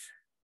release.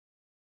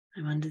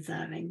 I'm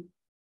undeserving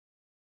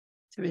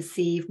to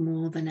receive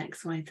more than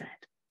XYZ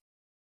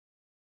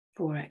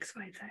for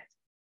XYZ.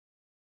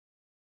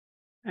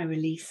 I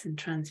release and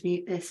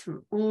transmute this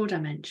from all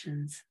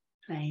dimensions,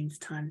 planes,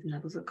 times, and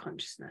levels of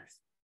consciousness.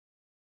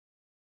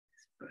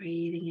 Just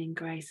breathing in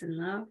grace and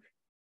love.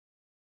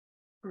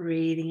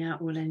 Breathing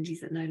out all energies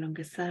that no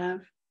longer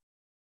serve.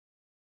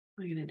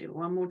 We're going to do it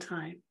one more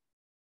time.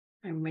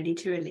 I'm ready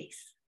to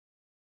release.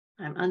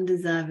 I'm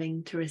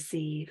undeserving to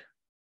receive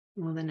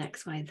more than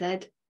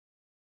XYZ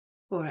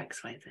or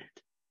XYZ.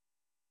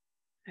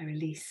 I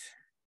release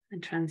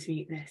and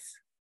transmute this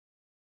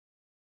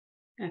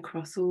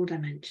across all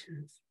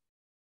dimensions,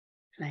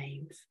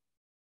 planes,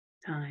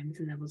 times,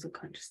 and levels of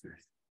consciousness.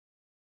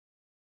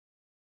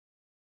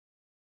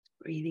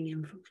 Breathing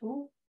in for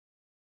 4.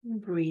 And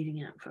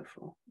breathing out for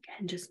 4.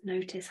 Again, just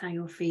notice how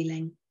you're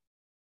feeling.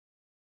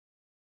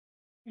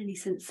 Any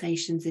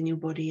sensations in your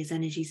body as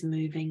energy's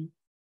moving.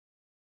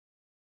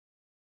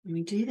 And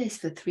we do this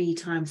for 3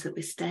 times, so that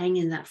we're staying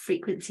in that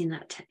frequency and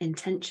that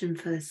intention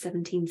for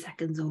 17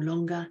 seconds or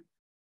longer.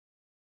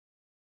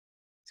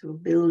 So we're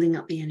building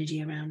up the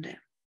energy around it.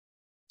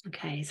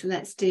 Okay, so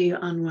let's do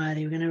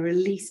unworthy. We're going to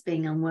release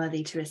being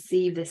unworthy to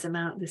receive this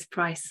amount, this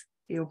price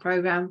for your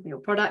program, for your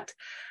product.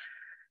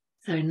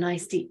 So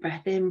nice deep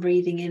breath in,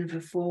 breathing in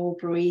for 4,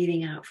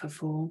 breathing out for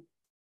 4.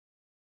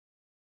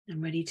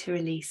 I'm ready to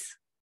release.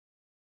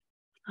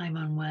 I'm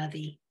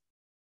unworthy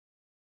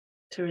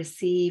to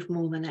receive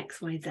more than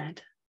XYZ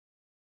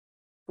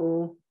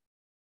for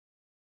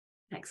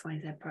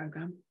XYZ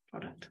program,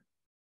 product.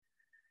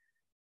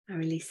 I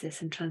release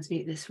this and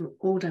transmute this from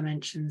all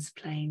dimensions,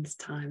 planes,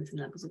 times, and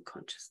levels of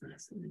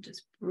consciousness. And then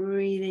just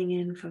breathing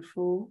in for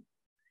 4,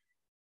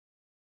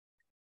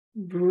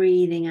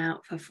 breathing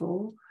out for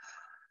 4.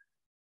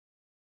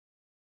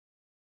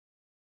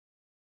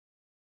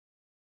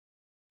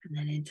 And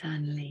then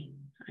internally,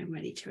 I'm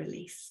ready to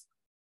release.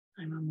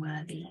 I'm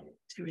unworthy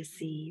to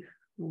receive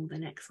more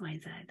than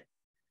XYZ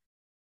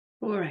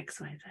or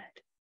XYZ.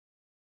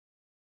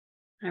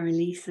 I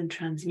release and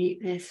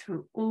transmute this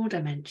from all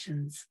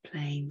dimensions,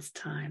 planes,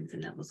 times,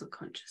 and levels of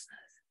consciousness.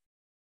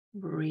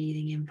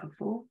 Breathing in for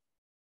 4.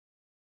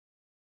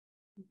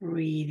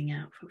 Breathing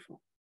out for 4.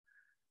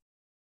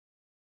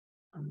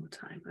 One more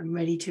time. I'm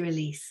ready to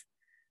release.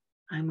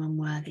 I'm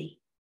unworthy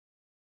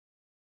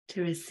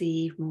to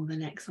receive more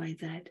than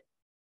XYZ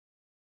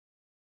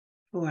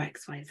or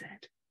XYZ.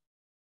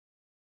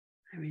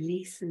 I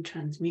release and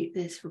transmute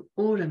this from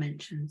all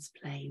dimensions,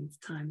 planes,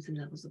 times, and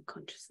levels of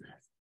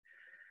consciousness.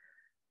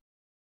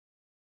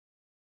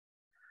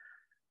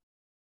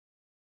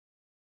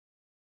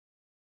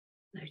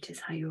 Notice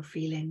how you're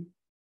feeling.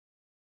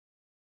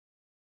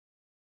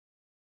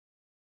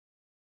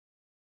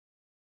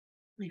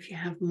 If you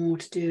have more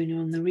to do and you're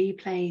on the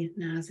replay,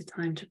 now's the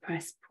time to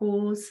press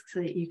pause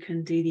so that you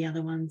can do the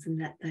other ones and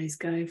let those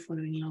go,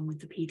 following along with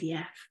the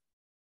PDF.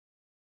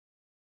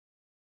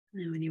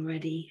 And then when you're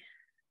ready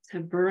to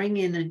bring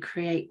in and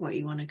create what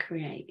you want to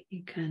create,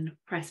 you can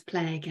press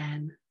play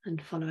again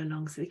and follow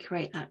along so we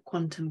create that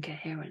quantum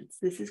coherence.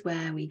 This is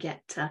where we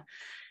get to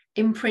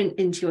imprint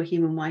into your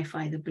human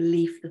Wi-Fi the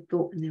belief, the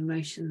thought, and the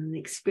emotion, and the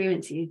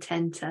experience that you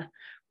tend to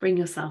bring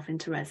yourself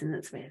into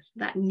resonance with.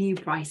 That new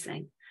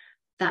pricing,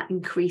 that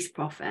increased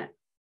profit.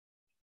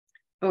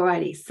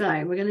 Alrighty, so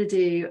we're going to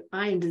do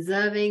I am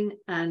deserving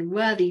and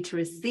worthy to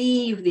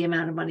receive the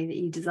amount of money that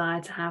you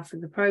desire to have for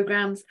the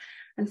programs.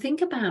 And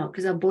think about,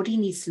 because our body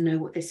needs to know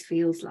what this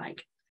feels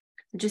like.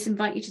 I just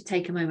invite you to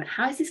take a moment.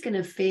 How is this going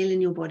to feel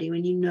in your body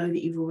when you know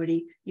that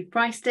you've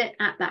priced it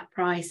at that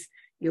price,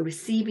 you're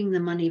receiving the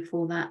money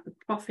for that, the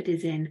profit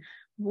is in.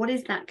 What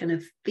is that going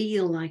to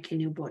feel like in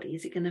your body?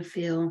 Is it going to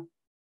feel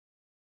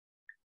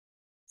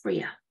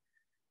freer,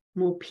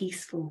 more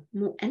peaceful,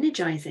 more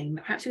energizing?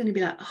 Perhaps you're going to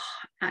be like, oh,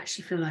 I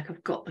actually feel like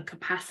I've got the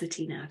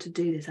capacity now to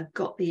do this. I've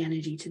got the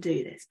energy to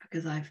do this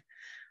because I'm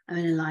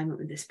in alignment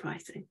with this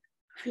pricing.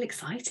 I feel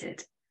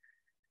excited.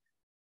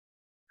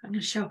 I'm going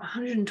to show up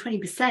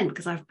 120%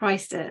 because I've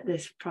priced it at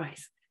this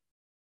price.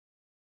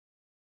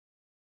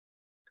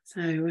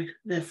 So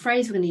the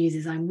phrase we're going to use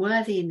is I'm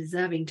worthy and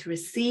deserving to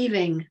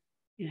receiving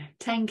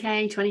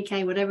 10K,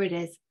 20K, whatever it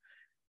is,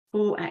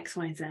 for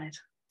XYZ.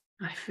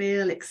 I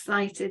feel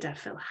excited, I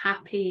feel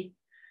happy,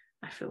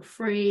 I feel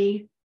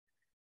free.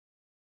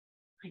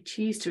 I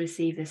choose to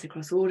receive this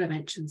across all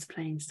dimensions,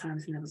 planes,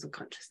 times, and levels of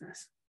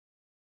consciousness.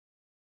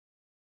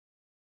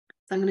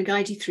 So I'm going to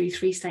guide you through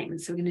 3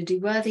 statements. So we're going to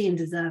do worthy and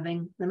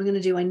deserving. Then we're going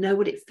to do I know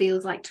what it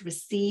feels like to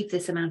receive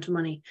this amount of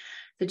money.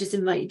 So just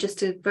invite you just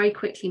to very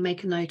quickly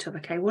make a note of,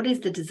 okay, what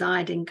is the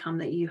desired income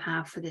that you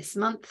have for this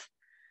month?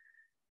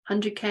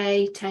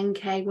 100K,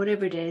 10K,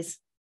 whatever it is.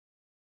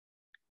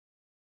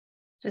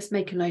 Just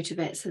make a note of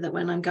it so that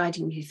when I'm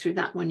guiding you through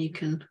that one, you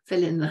can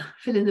fill in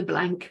the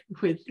blank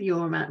with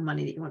your amount of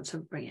money that you want to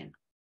bring in.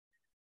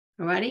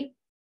 Alrighty?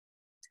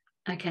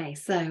 Okay,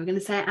 so we're going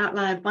to say it out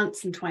loud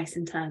once and twice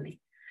internally.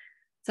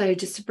 So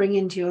just to bring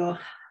into your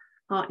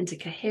heart into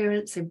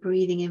coherence, so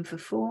breathing in for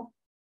 4.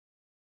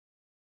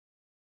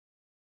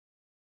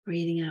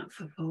 Breathing out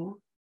for 4.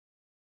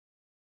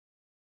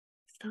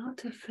 Start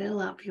to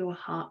fill up your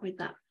heart with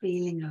that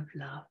feeling of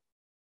love.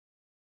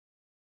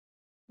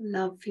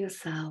 Love for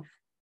yourself.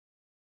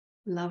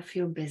 Love for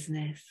your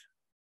business.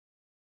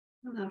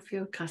 Love for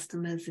your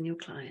customers and your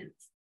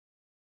clients.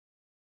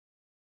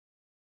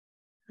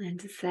 And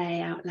to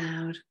say out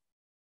loud,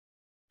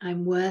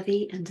 I'm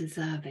worthy and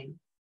deserving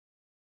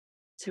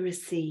to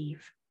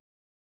receive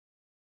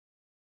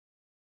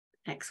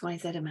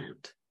XYZ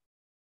amount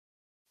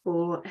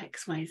for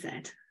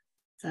XYZ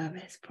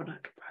service,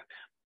 product, or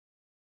program.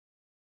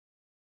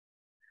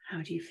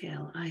 How do you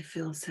feel? I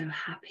feel so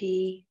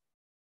happy,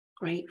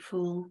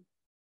 grateful,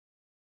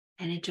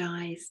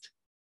 energized.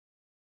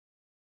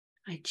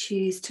 I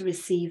choose to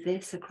receive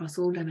this across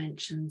all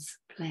dimensions,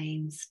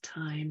 planes,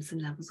 times,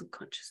 and levels of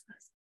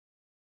consciousness.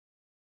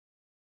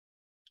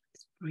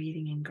 Just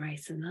breathing in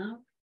grace and love,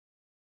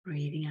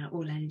 breathing out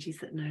all energies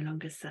that no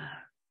longer serve.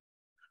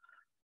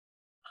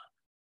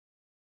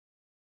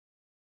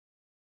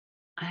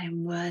 I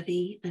am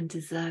worthy and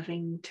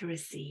deserving to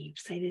receive.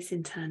 Say this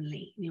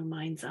internally in your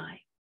mind's eye.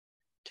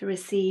 To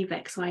receive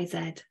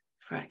XYZ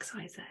for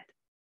XYZ.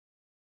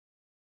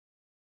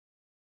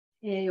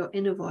 Hear your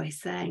inner voice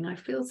saying, I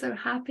feel so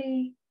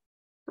happy,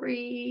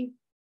 free,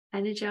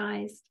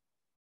 energized.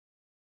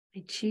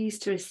 I choose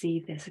to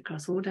receive this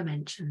across all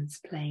dimensions,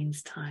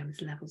 planes,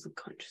 times, levels of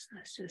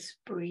consciousness. Just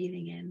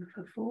breathing in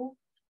for 4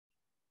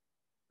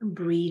 and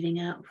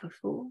breathing out for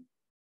 4.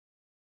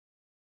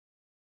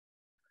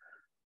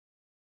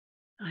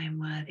 I am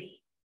worthy,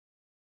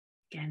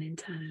 again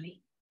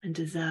internally, and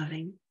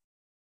deserving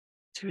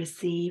to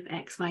receive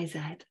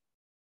XYZ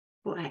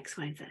for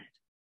XYZ.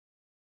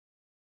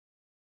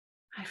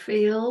 I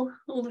feel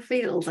all the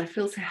feels. I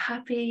feel so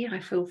happy. I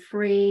feel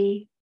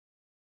free.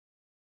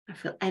 I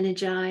feel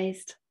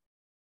energized.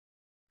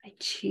 I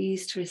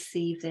choose to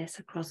receive this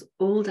across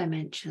all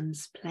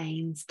dimensions,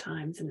 planes,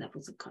 times, and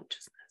levels of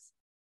consciousness.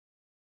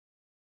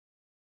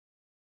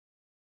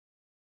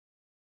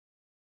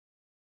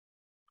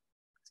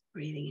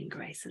 Breathing in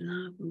grace and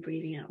love and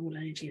breathing out all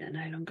energy that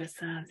no longer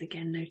serves.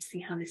 Again,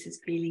 noticing how this is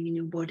feeling in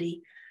your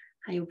body,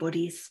 how your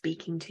body is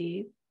speaking to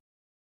you.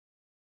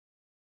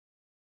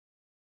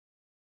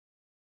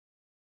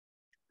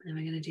 And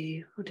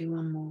then we'll do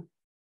one more.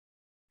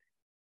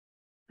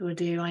 We'll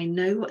do, I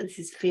know what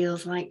this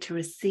feels like to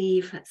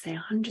receive, let's say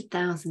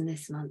 100,000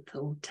 this month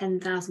or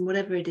 10,000,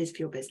 whatever it is for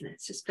your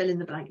business. Just fill in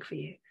the blank for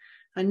you.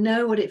 I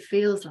know what it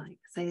feels like,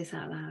 say this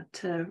out loud,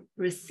 to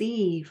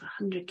receive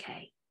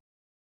 100K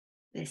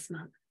this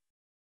month.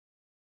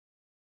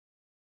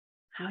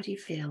 How do you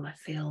feel? I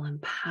feel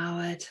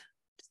empowered.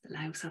 Just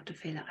allow yourself to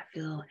feel it. I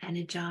feel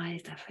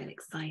energized. I feel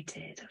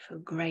excited. I feel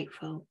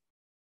grateful.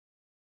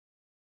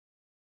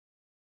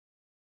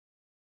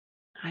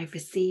 I've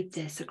received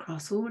this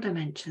across all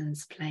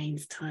dimensions,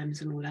 planes, times,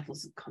 and all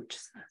levels of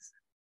consciousness.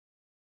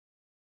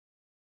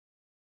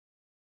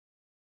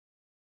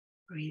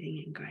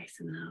 Breathing in grace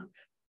and love.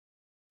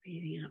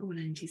 Breathing out all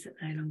energies that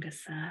no longer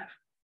serve.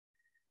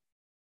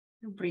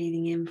 And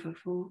breathing in for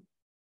 4.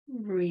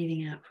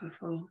 Breathing out for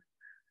 4.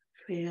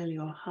 Feel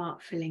your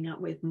heart filling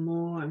up with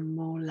more and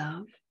more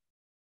love.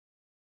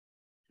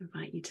 I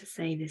invite you to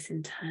say this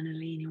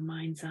internally in your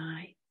mind's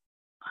eye.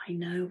 I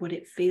know what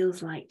it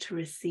feels like to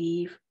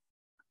receive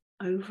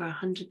over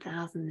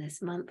 100,000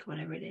 this month,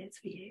 whatever it is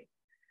for you.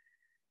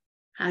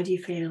 How do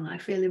you feel? I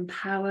feel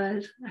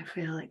empowered. I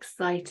feel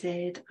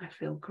excited. I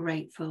feel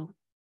grateful.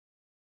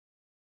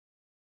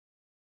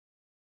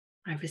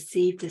 I've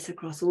received this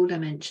across all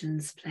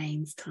dimensions,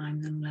 planes,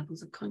 times, and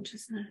levels of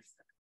consciousness.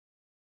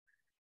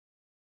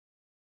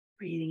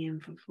 Breathing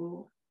in for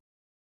 4.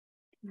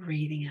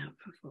 Breathing out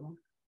for 4.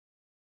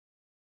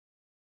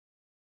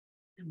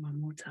 And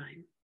one more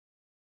time.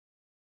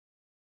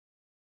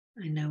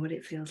 I know what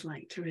it feels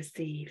like to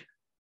receive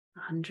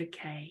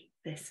 100K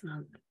this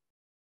month.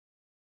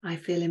 I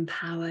feel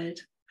empowered.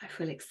 I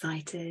feel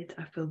excited.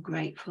 I feel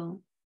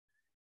grateful.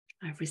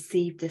 I've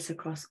received this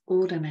across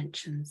all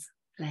dimensions,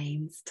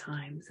 planes,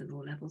 times, and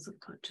all levels of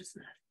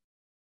consciousness.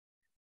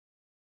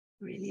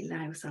 Really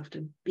allow yourself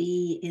to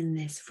be in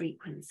this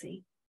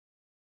frequency.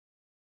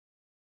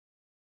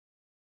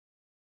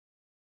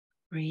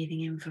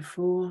 Breathing in for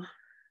 4,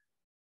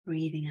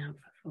 breathing out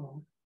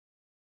for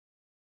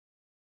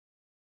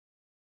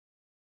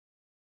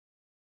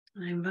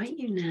 4. I invite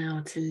you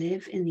now to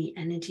live in the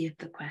energy of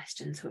the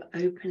question. So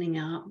we're opening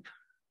up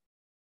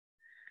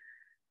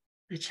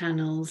the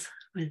channels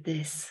with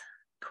this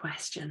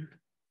question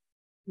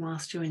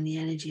whilst you're in the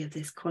energy of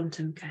this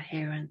quantum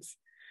coherence.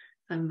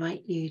 I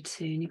invite you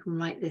to, and you can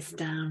write this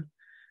down,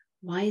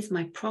 why is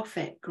my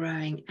profit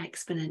growing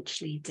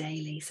exponentially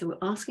daily? So we're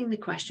asking the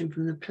question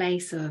from the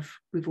place of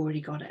we've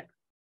already got it.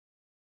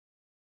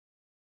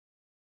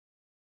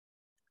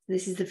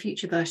 This is the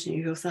future version of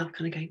yourself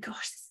kind of going,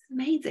 gosh, this is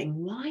amazing.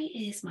 Why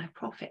is my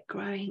profit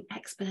growing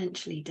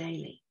exponentially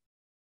daily?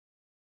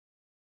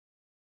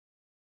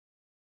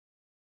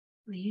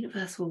 The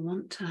universe will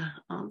want to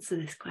answer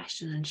this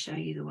question and show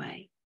you the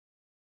way.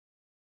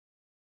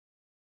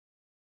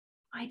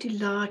 Why do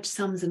large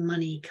sums of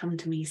money come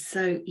to me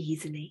so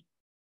easily?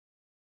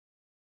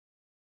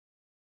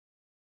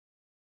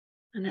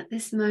 And at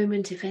this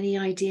moment, if any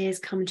ideas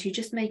come to you,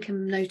 just make a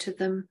note of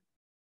them.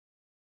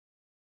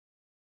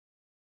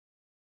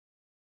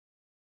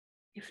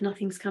 If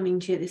nothing's coming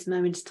to you at this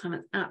moment in time,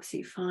 it's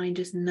absolutely fine.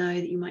 Just know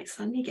that you might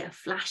suddenly get a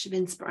flash of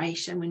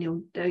inspiration when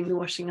you're doing the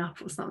washing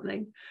up or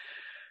something.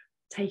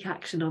 Take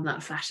action on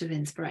that flash of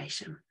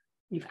inspiration.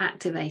 You've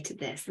activated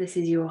this. This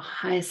is your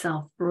higher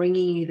self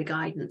bringing you the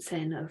guidance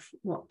in of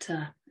what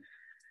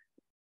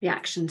the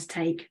action to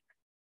take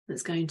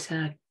that's going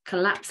to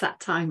collapse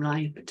that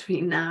timeline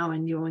between now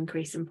and your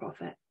increase in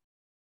profit.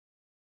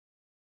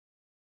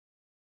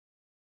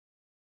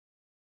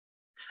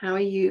 How are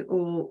you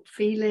all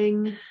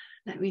feeling?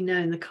 Let me know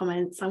in the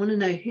comments. I want to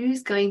know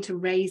who's going to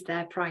raise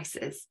their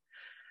prices.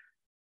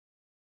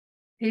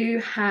 Who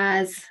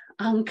has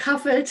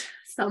uncovered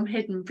some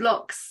hidden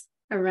blocks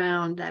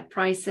around their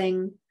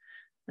pricing,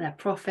 their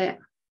profit.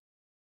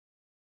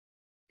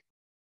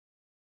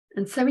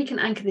 And so we can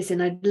anchor this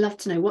in. I'd love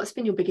to know what's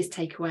been your biggest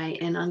takeaway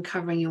in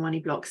uncovering your money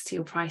blocks to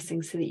your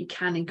pricing so that you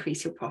can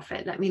increase your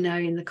profit. Let me know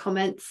in the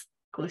comments.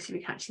 Of course, if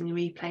you're catching the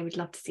replay, we'd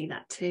love to see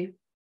that too.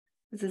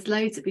 There's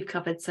loads that we've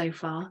covered so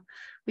far.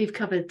 We've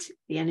covered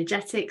the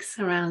energetics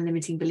around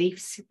limiting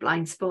beliefs,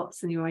 blind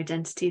spots, and your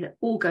identity that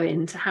all go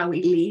into how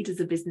we lead as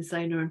a business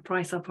owner and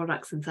price our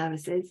products and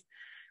services.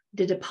 We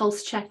did a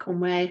pulse check on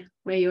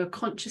where you're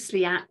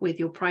consciously at with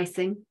your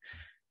pricing,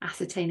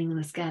 ascertaining on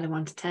a scale of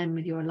 1 to 10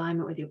 with your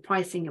alignment with your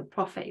pricing, your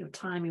profit, your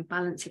time, your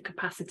balance, your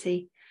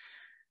capacity.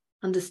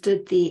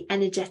 Understood the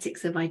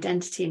energetics of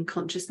identity and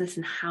consciousness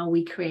and how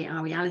we create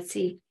our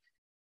reality.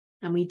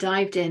 And we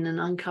dived in and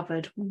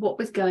uncovered what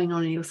was going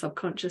on in your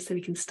subconscious so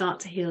we can start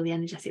to heal the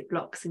energetic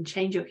blocks and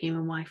change your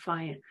human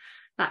Wi-Fi,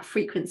 that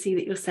frequency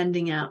that you're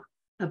sending out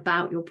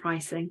about your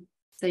pricing,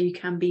 so you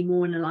can be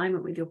more in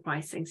alignment with your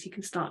pricing, so you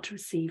can start to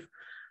receive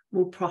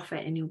more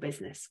profit in your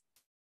business.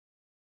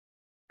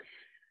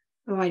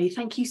 Alrighty,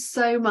 thank you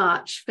so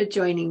much for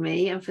joining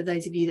me, and for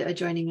those of you that are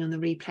joining me on the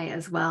replay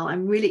as well.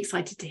 I'm really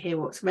excited to hear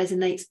what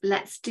resonates.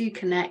 Let's do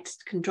connect.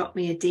 You can drop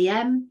me a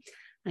DM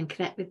and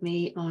connect with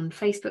me on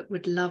Facebook.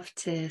 Would love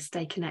to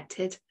stay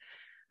connected.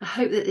 I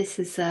hope that this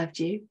has served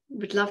you.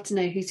 Would love to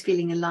know who's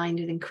feeling aligned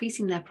with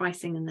increasing their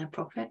pricing and their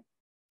profit.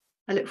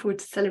 I look forward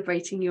to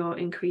celebrating your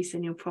increase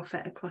in your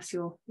profit across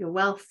your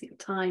wealth, your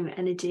time, your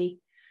energy.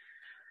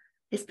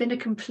 It's been a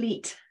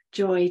complete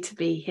joy to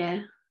be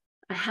here.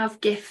 I have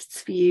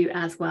gifts for you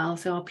as well.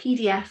 So our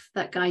PDF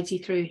that guides you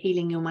through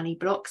healing your money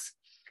blocks.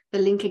 The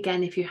link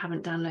again, if you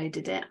haven't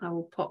downloaded it, I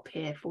will pop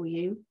here for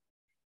you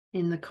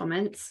in the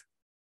comments.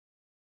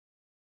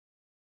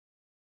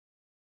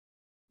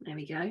 There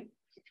we go.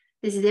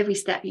 This is every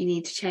step you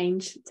need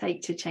to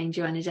take to change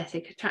your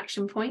energetic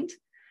attraction point.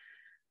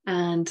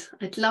 And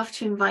I'd love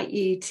to invite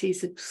you to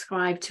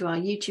subscribe to our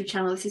YouTube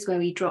channel. This is where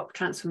we drop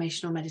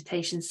transformational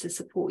meditations to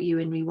support you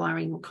in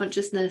rewiring your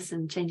consciousness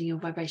and changing your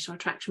vibrational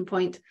attraction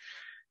point. We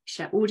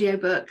share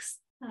audiobooks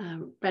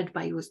read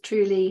by yours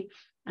truly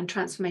and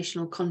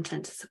transformational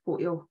content to support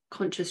your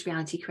conscious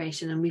reality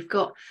creation. And we've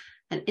got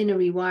an inner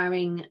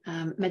rewiring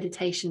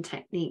meditation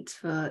technique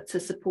to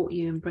support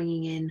you in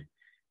bringing in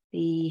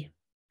the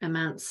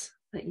amounts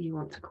that you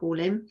want to call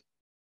in.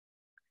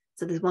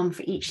 So there's one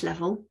for each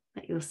level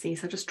that you'll see.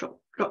 So I'll just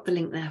drop the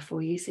link there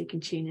for you so you can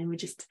tune in. We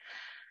just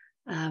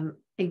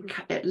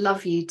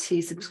love you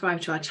to subscribe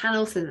to our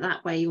channel so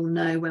that way you'll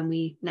know when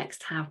we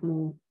next have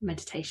more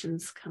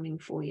meditations coming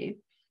for you.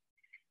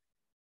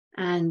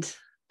 And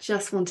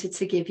just wanted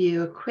to give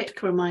you a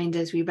quick reminder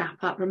as we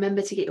wrap up.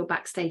 Remember to get your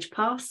backstage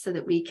pass so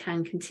that we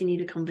can continue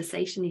the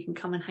conversation. You can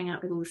come and hang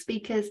out with all the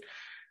speakers.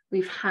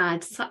 We've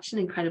had such an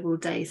incredible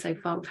day so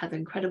far. We've had the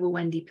incredible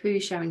Wendy Pooh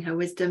sharing her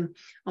wisdom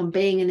on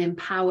being an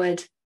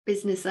empowered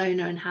business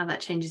owner and how that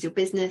changes your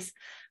business.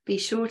 Be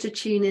sure to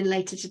tune in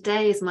later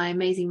today as my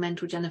amazing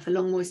mentor Jennifer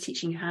Longmore is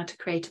teaching you how to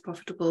create a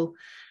profitable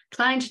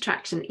client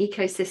attraction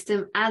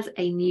ecosystem as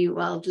a new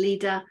world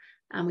leader.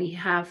 And we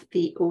have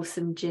the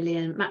awesome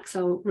Gillian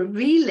Maxwell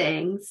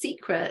revealing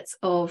secrets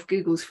of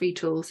Google's free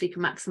tool so you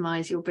can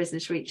maximize your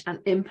business reach and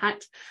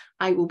impact.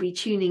 I will be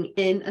tuning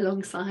in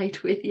alongside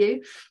with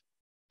you.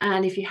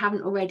 And if you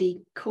haven't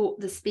already caught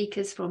the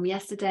speakers from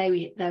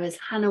yesterday, there was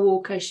Hannah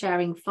Walker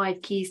sharing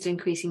 5 keys to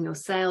increasing your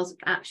sales.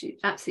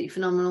 Absolutely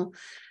phenomenal.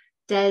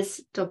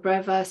 Des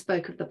Dobreva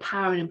spoke of the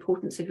power and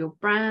importance of your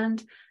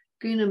brand.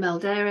 Guna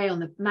Meldere on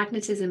the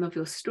magnetism of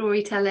your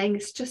storytelling.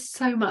 It's just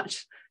so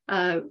much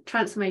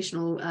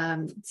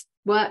transformational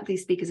work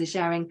these speakers are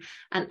sharing.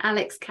 And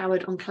Alex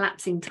Coward on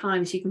collapsing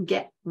time so you can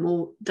get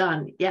more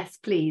done. Yes,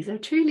 please. There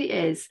truly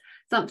is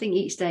something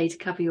each day to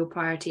cover your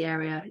priority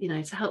area,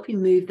 to help you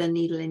move the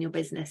needle in your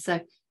business.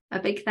 So a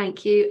big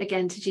thank you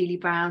again to Julie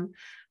Brown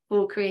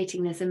for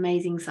creating this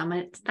amazing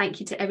summit. Thank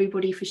you to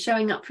everybody for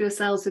showing up for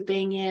yourselves, for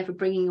being here, for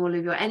bringing all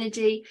of your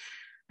energy.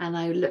 And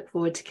I look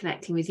forward to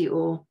connecting with you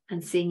all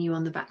and seeing you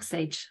on the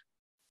backstage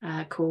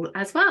call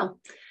as well.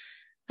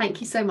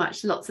 Thank you so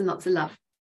much. Lots and lots of love.